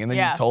like Yang, and then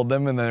Yeah. you told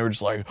them, and then they were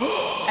just like,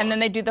 And then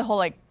they do the whole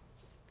like,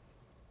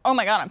 "Oh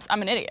my God,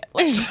 I'm an idiot."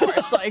 Like,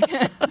 it's like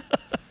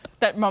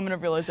that moment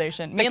of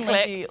realization. Me and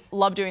click. Lindsay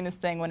love doing this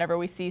thing whenever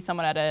we see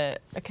someone at a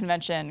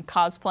convention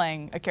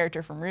cosplaying a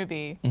character from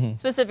Ruby,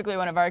 specifically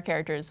one of our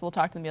characters. We'll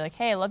talk to them and be like,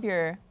 "Hey, I love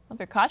your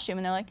costume,"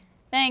 and they're like,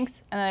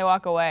 "Thanks," and then they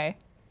walk away.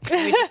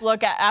 And we just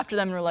look after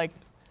them and we're like,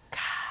 "God,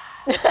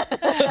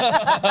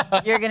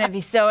 you're gonna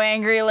be so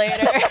angry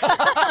later."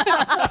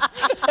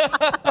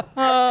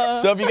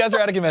 So if you guys are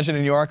at a convention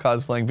and you are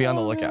cosplaying, be on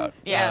the lookout.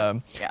 Yeah.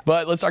 Yeah.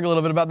 But let's talk a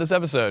little bit about this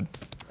episode.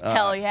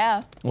 Hell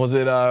yeah. Was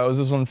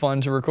this one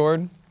fun to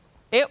record?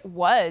 It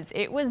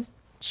was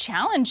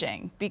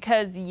challenging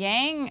because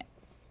Yang,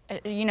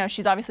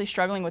 she's obviously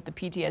struggling with the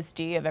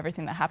PTSD of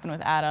everything that happened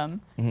with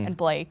Adam and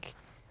Blake.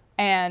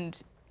 And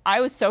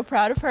I was so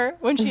proud of her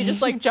when she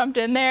just like jumped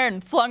in there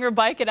and flung her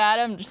bike at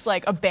Adam, just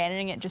like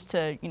abandoning it just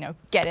to,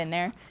 get in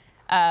there.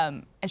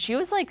 And she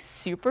was like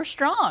super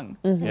strong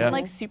Yeah. and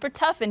like super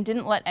tough and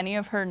didn't let any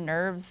of her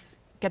nerves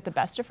get the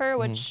best of her,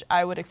 which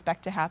I would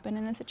expect to happen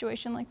in a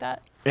situation like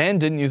that. And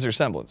didn't use her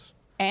semblance.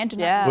 And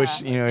Yeah. which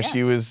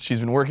she's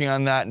been working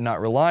on that and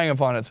not relying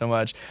upon it so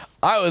much.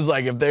 I was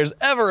like, if there's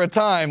ever a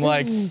time,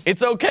 like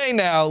it's okay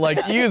now,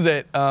 like use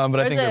it. But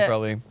I think they're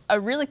probably a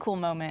really cool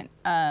moment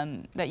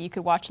that you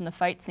could watch in the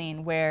fight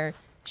scene where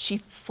she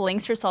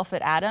flings herself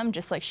at Adam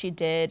just like she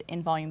did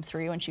in Volume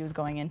 3 when she was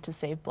going in to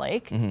save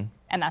Blake. Mm-hmm.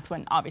 And that's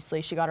when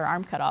obviously she got her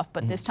arm cut off.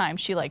 But this time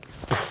she like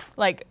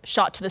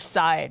shot to the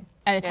side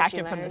and attacked she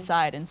him from the learned.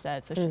 side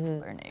instead. So she's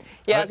learning.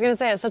 Yeah, I was gonna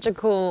say it was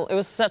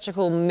such a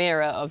cool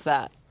mirror of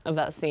that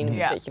scene in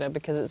Yeah. particular,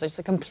 because it was just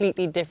a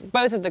completely different.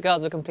 Both of the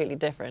girls were completely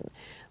different.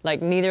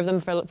 Like neither of them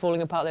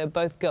falling apart. They were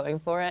both going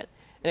for it,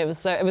 and it was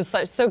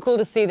so cool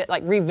to see that,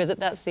 like revisit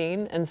that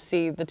scene and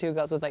see the two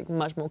girls with like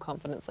much more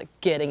confidence, like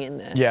getting in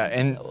there. Yeah, It's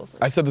and so awesome.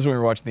 I said this when we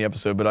were watching the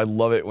episode, but I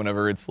love it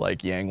whenever it's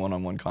like Yang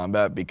one-on-one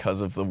combat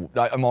because of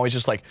I'm always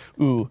just like,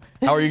 ooh,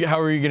 how are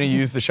you gonna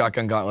use the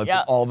shotgun gauntlets in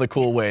Yeah. all the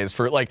cool ways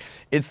for like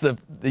it's the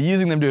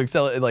using them to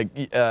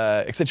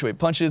accentuate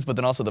punches, but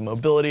then also the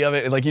mobility of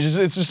it. Like it's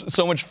just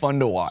so much fun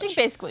to watch. She can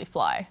basically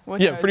fly.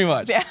 with Yeah, those pretty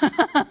things. much. Yeah,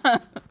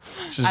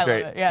 Which is I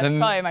great. love it. Yeah, it's Then-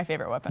 probably my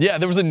favorite weapon. Yeah,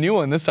 there was a new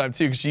one this time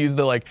too, because she used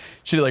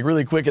she did like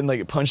really quick and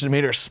like punched and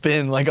made her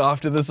spin like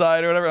off to the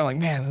side or whatever. I'm like,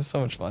 man, that's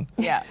so much fun.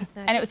 Yeah,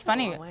 No, and it was just go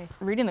funny away.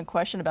 reading the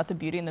question about the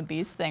Beauty and the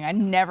Beast thing. I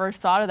never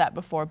thought of that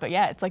before, but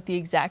yeah, it's like the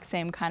exact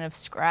same kind of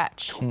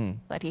scratch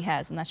that he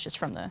has, and that's just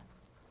from the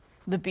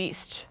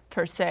Beast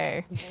per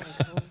se.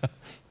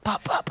 Ba,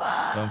 ba,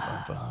 ba. Bum,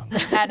 bum, bum.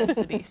 Adam's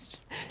the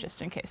Beast,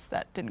 just in case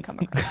that didn't come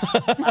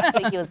across. Last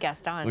week he was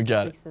Gaston. We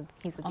got it.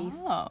 He's the beast.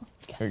 Oh,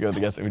 Here we go. The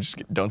guess. We just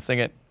don't sing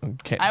it.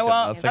 Okay, I not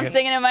won't. sing I'm it.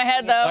 singing in my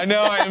head though. I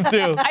know, I am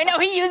too. I know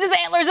he uses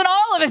antlers in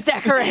all of his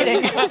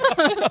decorating.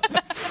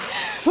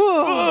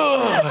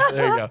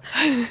 There you go.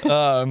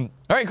 All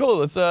right, cool.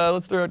 Let's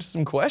throw out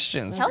some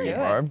questions for you, do it.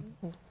 Barb.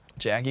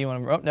 Jackie, you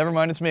want to? Oh, never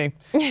mind. It's me.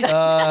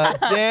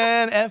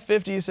 Dan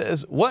F50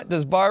 says, "What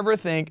does Barbara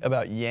think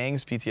about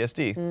Yang's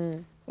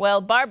PTSD?"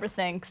 Well, Barbara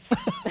thinks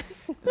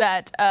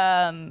that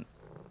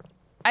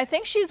I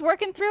think she's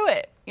working through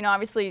it. You know,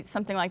 obviously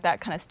something like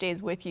that kind of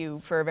stays with you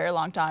for a very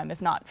long time,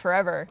 if not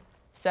forever.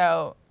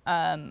 So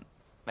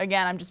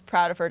again, I'm just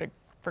proud of her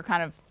for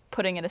kind of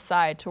putting it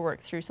aside to work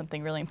through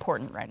something really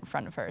important right in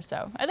front of her.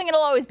 So I think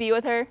it'll always be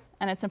with her,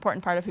 and it's an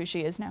important part of who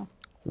she is now.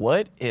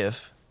 What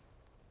if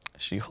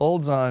she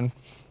holds on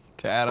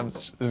to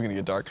Adam's? This is gonna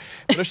get dark.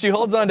 But if she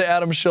holds on to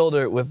Adam's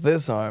shoulder with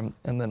this arm,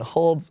 and then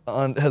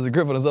has a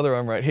grip on his other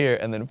arm right here,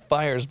 and then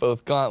fires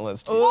both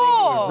gauntlets, do you think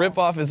it would Ooh. rip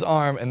off his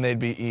arm and they'd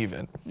be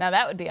even? Now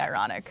that would be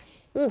ironic.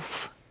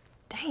 Oof.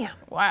 Damn.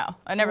 Wow,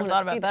 I never wanna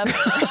thought see about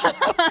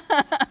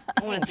that.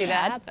 I want to see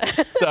that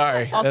happen.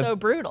 Sorry. Also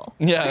brutal.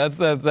 Yeah, that's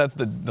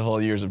the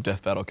whole years of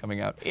Death Battle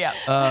coming out. Yeah.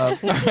 All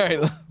right,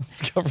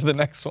 let's go for the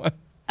next one.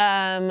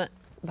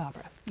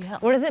 Barbara. Yeah.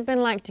 What has it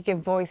been like to give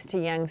voice to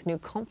Yang's new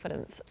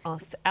confidence?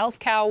 Asked Elf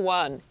Cow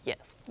 1.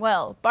 Yes.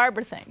 Well,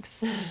 Barbara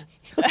thinks. This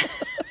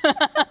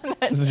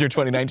is your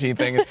 2019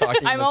 thing. Is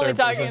talking. I'm in the only third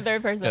talking person. in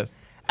third person. Yes.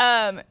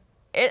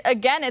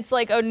 Again, it's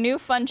like a new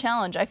fun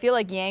challenge. I feel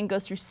like Yang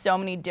goes through so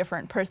many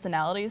different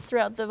personalities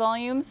throughout the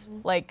volumes.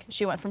 Like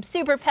she went from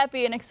super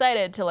peppy and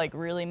excited to like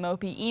really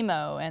mopey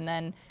emo, and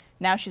then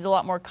now she's a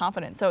lot more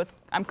confident. So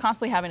I'm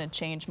constantly having to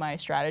change my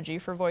strategy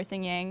for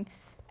voicing Yang,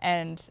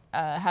 and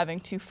having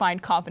to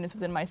find confidence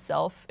within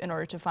myself in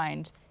order to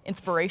find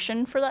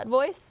inspiration for that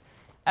voice.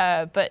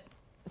 But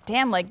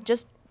damn, like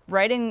just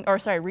reading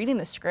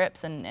the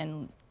scripts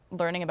and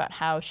learning about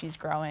how she's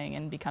growing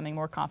and becoming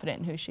more confident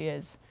in who she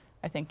is,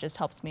 I think just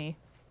helps me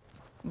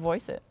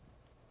voice it.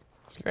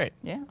 That's great.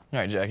 Yeah. All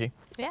right, Jackie.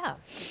 Yeah.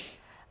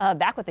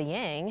 Back with the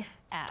Yang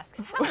asks,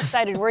 how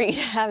excited were you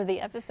to have the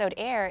episode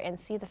air and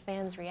see the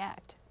fans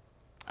react?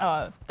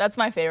 That's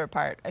my favorite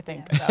part, I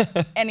think,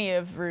 about any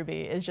of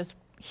RWBY is just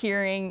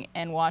hearing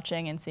and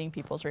watching and seeing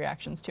people's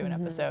reactions to an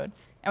episode.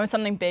 And when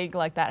something big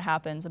like that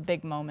happens, a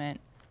big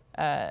moment,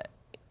 I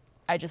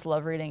just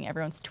love reading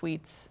everyone's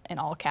tweets in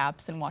all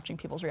caps and watching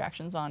people's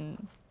reactions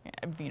on,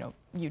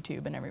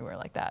 YouTube and everywhere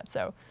like that.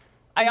 So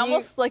I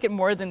almost like it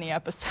more than the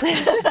episode.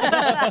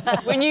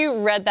 When you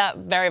read that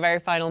very, very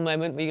final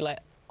moment, were you like,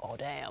 oh,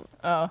 damn.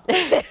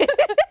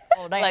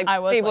 Like I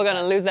was people like are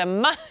going to lose their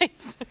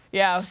minds.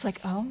 Yeah, I was like,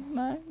 oh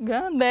my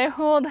God, they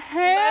hold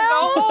hands.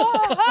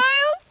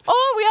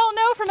 Oh, we all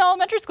know from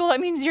elementary school that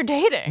means you're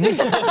dating.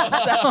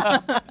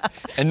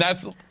 And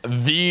that's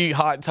the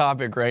hot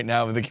topic right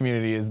now with the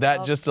community. Is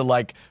that just a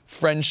like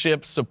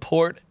friendship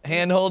support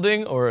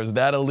hand-holding, or is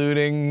that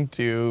alluding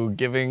to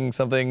giving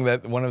something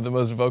that one of the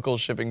most vocal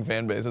shipping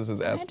fan bases has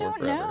asked for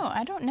forever?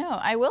 I don't know.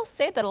 I will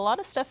say that a lot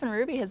of stuff in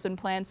RWBY has been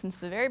planned since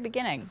the very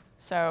beginning.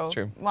 So It's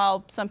true.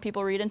 while some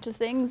people read into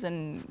things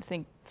and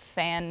think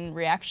fan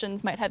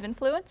reactions might have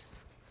influence,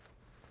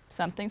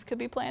 some things could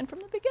be planned from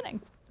the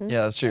beginning.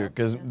 Yeah, that's true.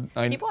 Because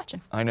Keep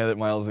watching. I know that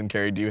Miles and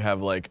Carrie do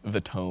have like the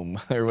tome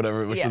or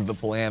whatever, which was the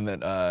Yes. plan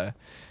that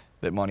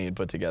Monty had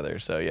put together.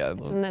 So yeah.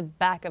 It's in the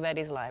back of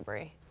Eddie's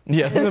library.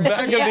 Yes, in the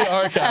back of the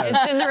archive.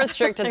 It's in the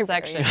restricted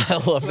section. I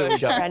love that we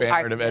got Friend fan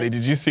art of archive. Eddie.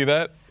 Did you see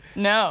that?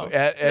 No.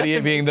 Eddie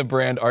being the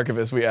brand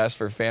archivist, we asked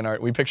for fan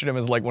art. We pictured him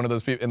as like one of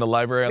those people in the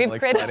library on We've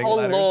like created a sliding whole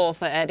ladders. lore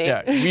for Eddie.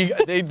 Yeah,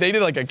 they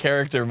did like a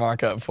character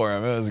mock-up for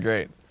him. It was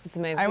great. It's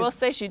amazing. I will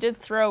say she did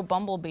throw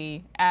Bumblebee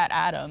at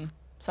Adam.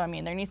 So, I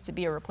mean, there needs to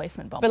be a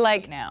replacement Bumblebee But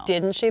like, now.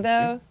 didn't she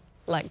though?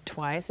 Like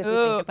twice, if you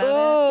Ooh, think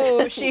about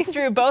it. ooh, she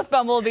threw both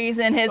Bumblebees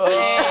in his face.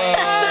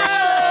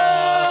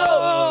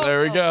 Oh,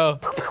 there we go.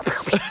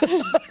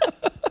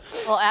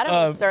 Well, Adam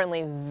was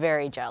certainly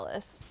very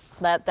jealous.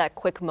 That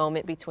quick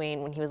moment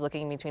between when he was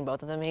looking between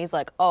both of them, and he's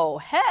like, "Oh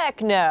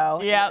heck no!"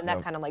 Yeah. and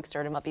that kind of like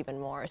stirred him up even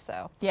more.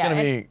 So Yeah,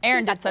 gonna and be-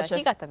 Aaron He got did such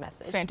he a got the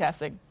message.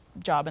 fantastic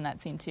job in that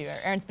scene too.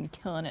 Aaron's been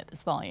killing it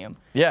this volume.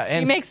 Yeah, She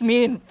and makes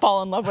me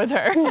fall in love with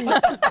her.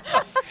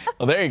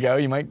 well, there you go.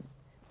 You might.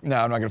 No,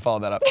 I'm not gonna follow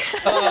that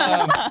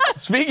up.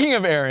 Speaking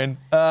of Aaron,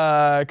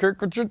 whatever.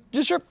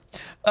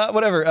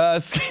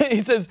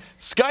 He says,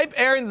 Skype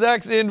Aaron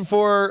Zax in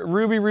for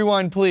Ruby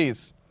Rewind,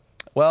 please.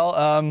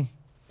 Well,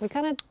 We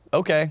kind of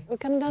okay. We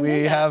kinda done We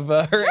did that.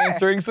 have her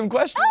answering some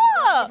questions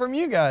Oh. from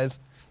you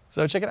guys.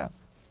 So check it out.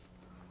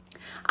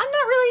 I'm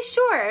not really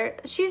sure.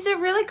 She's a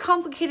really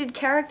complicated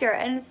character,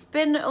 and it's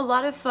been a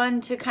lot of fun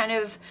to kind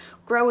of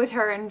grow with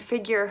her and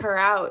figure her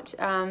out.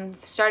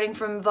 Starting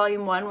from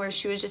Volume 1, where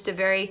she was just a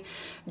very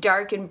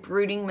dark and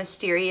brooding,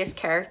 mysterious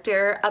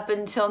character, up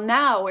until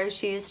now, where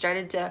she's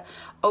started to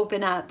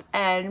open up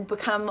and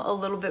become a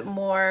little bit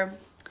more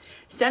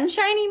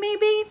sunshiny,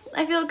 maybe.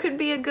 I feel could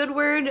be a good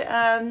word.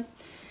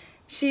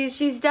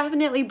 She's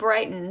definitely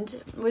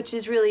brightened, which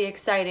is really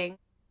exciting.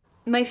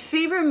 My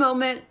favorite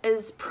moment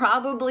is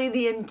probably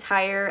the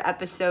entire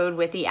episode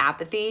with the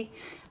apathy.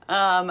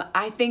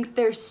 I think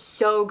they're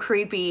so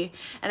creepy,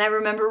 and I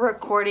remember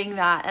recording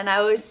that, and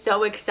I was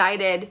so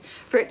excited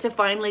for it to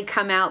finally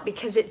come out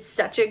because it's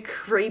such a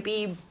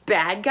creepy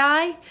bad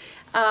guy.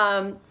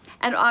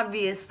 And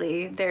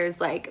obviously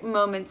there's like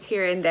moments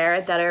here and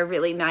there that are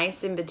really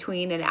nice in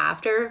between and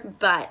after,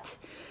 but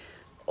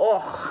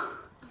oh,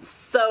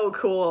 so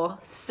cool,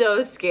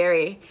 so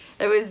scary.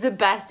 It was the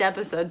best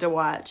episode to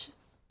watch.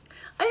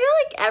 I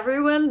feel like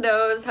everyone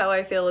knows how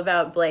I feel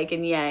about Blake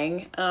and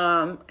Yang,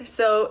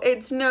 so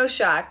it's no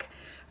shock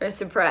or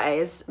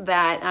surprise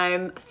that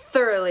I'm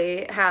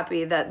thoroughly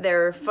happy that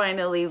they're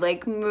finally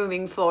like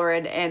moving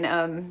forward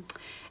and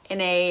in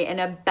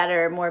a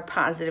better, more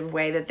positive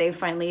way, that they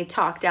finally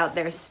talked out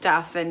their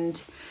stuff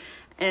and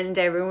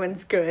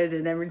everyone's good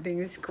and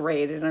everything's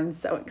great, and I'm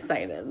so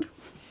excited.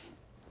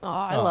 Oh,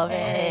 I love it.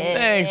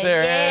 Thanks,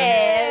 Aaron.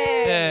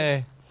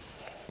 Yay.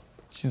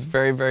 She's a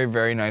very, very,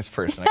 very nice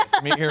person. I got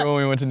to meet her when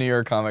we went to New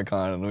York Comic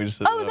Con, and we just.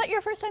 Oh, was that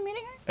your first time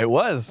meeting her? It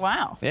was.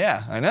 Wow.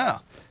 Yeah, I know.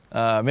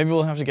 Maybe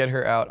we'll have to get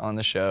her out on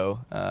the show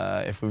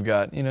if we've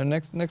got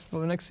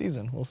next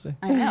season. We'll see.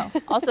 I know.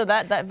 Also,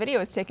 that video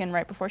was taken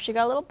right before she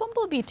got a little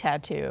Bumblebee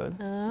tattoo.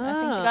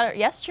 I think she got it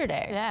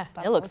yesterday. Yeah,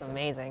 it looks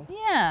amazing.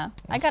 Yeah,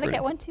 I gotta pretty get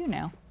cool. one too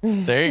now.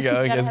 There you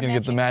go. You Gotta guys have gonna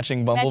get the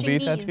matching Bumblebee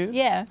matching knees. tattoo?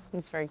 Yeah.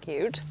 It's very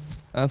cute.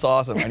 That's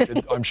awesome.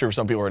 I'm sure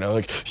some people are now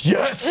like,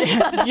 yes,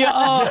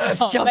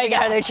 Jumping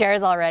out of their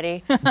chairs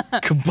already.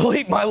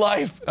 complete my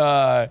life.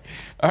 All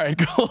right,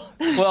 cool.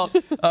 Well,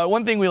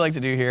 one thing we like to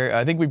do here,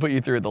 I think we put you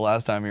through it the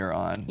last time you were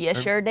on. You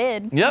sure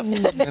did. Yep,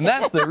 and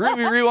that's the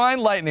Ruby Rewind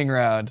lightning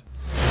round.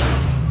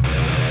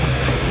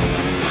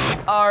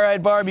 All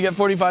right, Barb, you got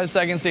 45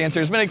 seconds to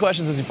answer as many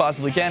questions as you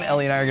possibly can.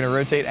 Ellie and I are going to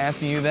rotate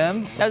asking you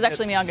them. That was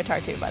actually me on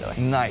guitar too, by the way.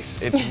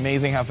 Nice. It's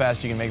amazing how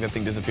fast you can make that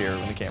thing disappear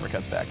when the camera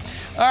cuts back.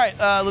 All right,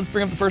 let's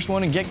bring up the first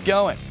one and get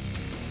going.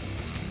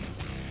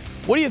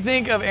 What do you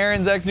think of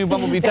Aaron Zack's new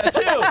Bumblebee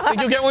tattoo? Think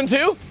you'll get one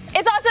too?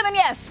 It's awesome and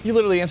yes. You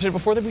literally answered it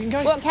before we can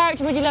go. What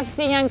character would you love to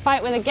see Yang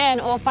fight with again,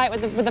 or fight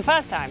with the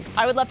first time?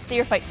 I would love to see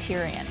her fight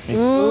Tyrion.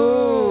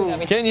 Ooh. That'd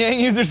be Can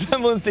Yang use her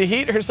semblance to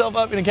heat herself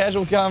up in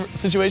casual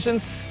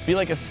situations? Be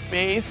like a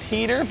space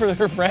heater for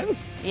her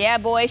friends? Yeah,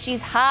 boy,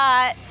 she's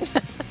hot.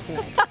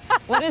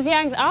 What is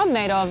Yang's arm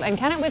made of, and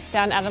can it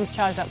withstand Adam's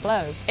charged up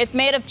blows? It's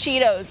made of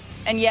Cheetos,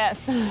 and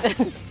yes.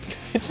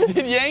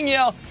 Did Yang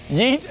yell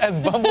yeet as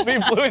Bumblebee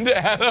flew into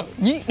Adam?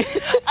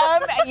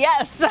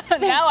 Yes.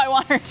 Now I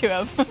want her to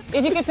have.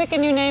 If you could pick a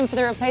new name for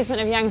the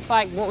replacement of Yang's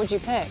bike, what would you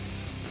pick?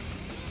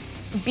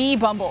 Bee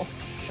Bumble.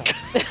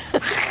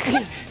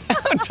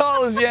 How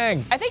tall is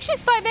Yang? I think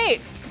she's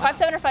 5'8",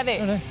 5'7" or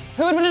 5'8".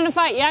 Who would win in a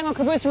fight, Yang or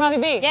Caboose from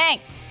RBB? Yang.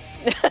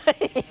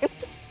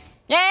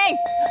 Yang.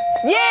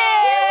 Yeah!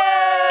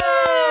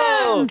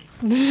 Oh,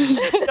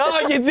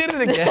 you did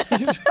it again.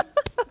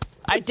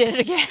 I did it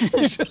again.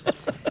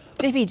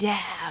 Dibby dab.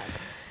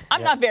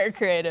 I'm not very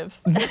creative.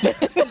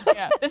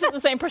 Yeah, this is the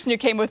same person who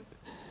came with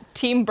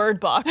Team Bird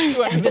Box.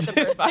 Who understood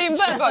the Bird Box. Team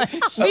Bird Box,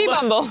 Bee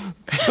Bumble.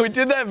 We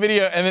did that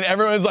video, and then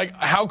everyone was like,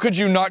 how could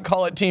you not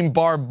call it Team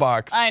Barb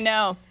Box? I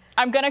know.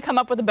 I'm gonna come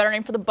up with a better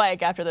name for the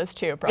bike after this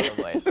too,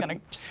 probably. It's gonna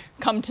just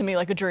come to me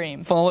like a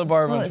dream. Follow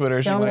Barb on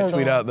Twitter. She might Dumbledore.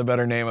 tweet out the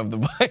better name of the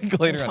bike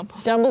later on.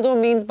 Dumbledore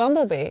means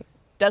Bumblebee.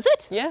 Does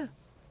it? Yeah.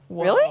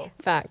 Whoa. Really?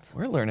 Facts.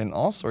 We're learning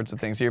all sorts of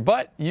things here,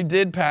 but you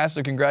did pass,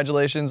 so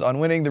congratulations on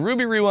winning the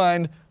Ruby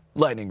Rewind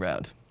lightning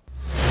round.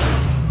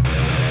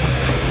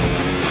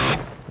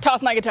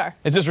 toss my guitar.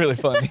 It's just really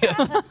fun.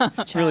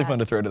 It's really fun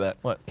to throw to that.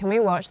 What? Can we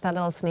watch that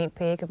little sneak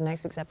peek of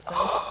next week's episode?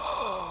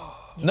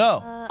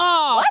 No.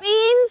 Oh,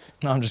 beans!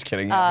 No, I'm just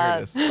kidding. Yeah, here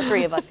it is. The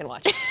three of us can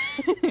watch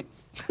it.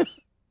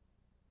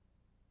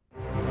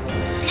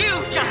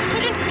 You just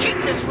couldn't keep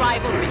this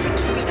rivalry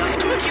between us,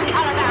 could you,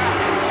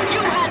 Calavera? You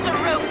had to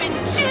rope in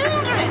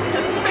children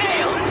to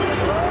fail.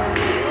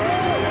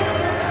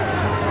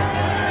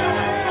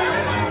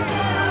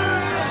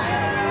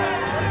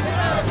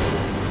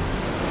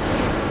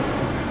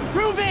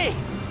 Ruby!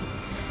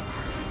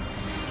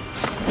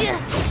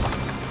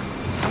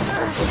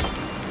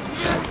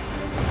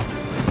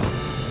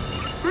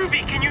 Ruby,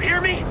 can you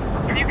hear me?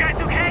 Are you guys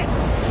okay?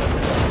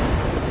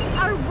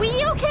 Are we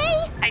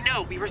okay? I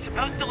know, we were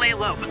supposed to lay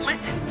low, but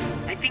listen.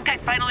 I think I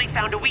finally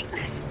found a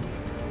weakness.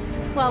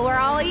 Well, we're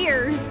all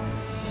ears.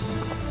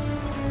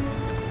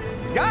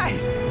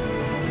 Guys!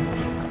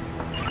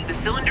 The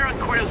cylinder on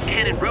Cordo's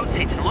cannon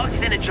rotates and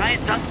locks in a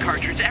giant dust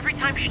cartridge every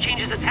time she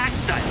changes attack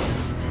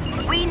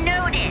style. We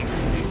noticed.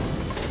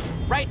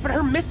 Right, but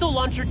her missile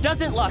launcher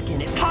doesn't lock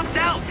in. It pops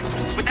out!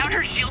 Without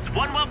her shields,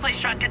 one well-placed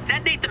shot could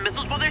detonate the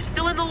missiles while they're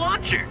still in the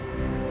launcher.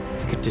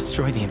 Could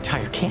destroy the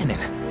entire cannon.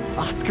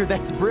 Oscar,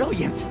 that's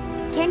brilliant.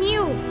 Can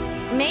you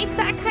make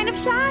that kind of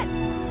shot?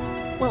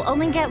 We'll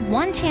only get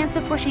one chance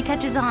before she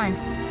catches on.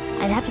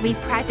 I'd have to be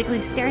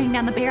practically staring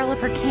down the barrel of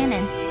her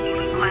cannon.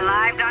 Well,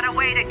 I've got a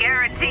way to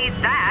guarantee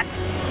that.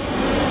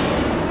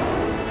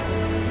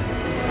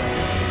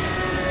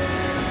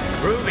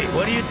 Ruby,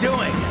 what are you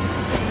doing?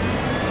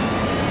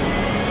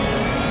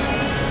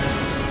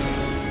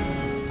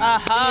 Can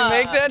you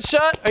make that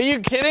shot? Are you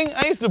kidding?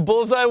 I used to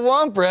bullseye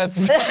womp rats.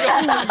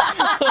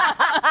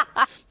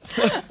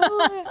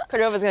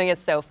 Cordova's gonna get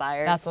so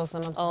fired. That's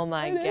awesome. I'm so Oh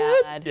my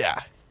god. Yeah.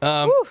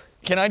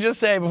 Can I just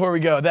say before we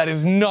go, that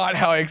is not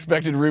how I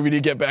expected Ruby to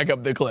get back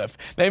up the cliff.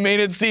 They made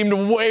it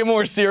seem way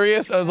more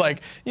serious. I was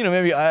like, you know,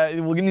 maybe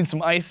we'll need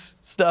some ice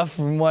stuff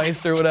from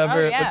Weiss or whatever.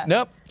 Oh, yeah. But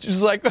nope.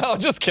 She's like, oh,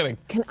 just kidding.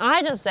 Can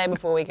I just say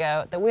before we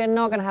go that we're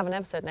not going to have an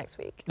episode next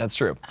week? That's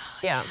true.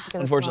 Yeah. Because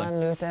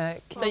Unfortunately. It's Martin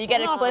Luther So you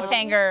get a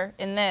cliffhanger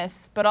in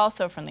this, but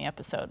also from the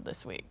episode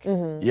this week.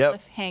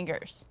 Yep.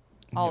 Cliffhangers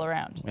all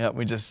around. Yep.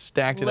 We just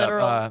stacked it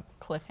Literal up.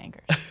 cliffhangers.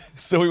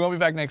 So we won't be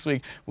back next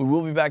week. We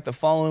will be back the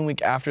following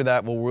week after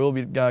that. We'll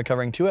be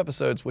covering 2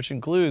 episodes, which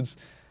includes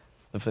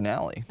the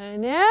finale. I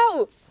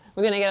know.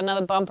 We're going to get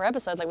another bumper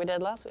episode like we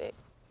did last week.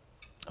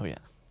 Oh, yeah.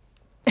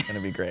 It's going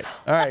to be great.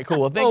 All right, cool.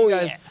 Well, thank you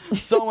guys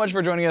so much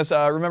for joining us.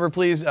 Remember,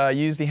 please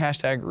use the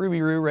hashtag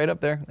RubyRoo right up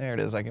there. There it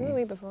is. I can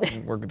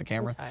work with the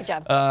camera. Good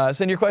job.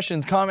 Send your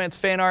questions, comments,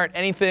 fan art,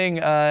 anything.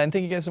 And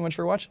thank you guys so much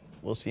for watching.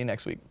 We'll see you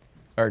next week.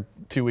 Or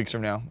 2 weeks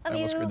from now. I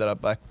almost screwed that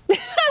up. Bye.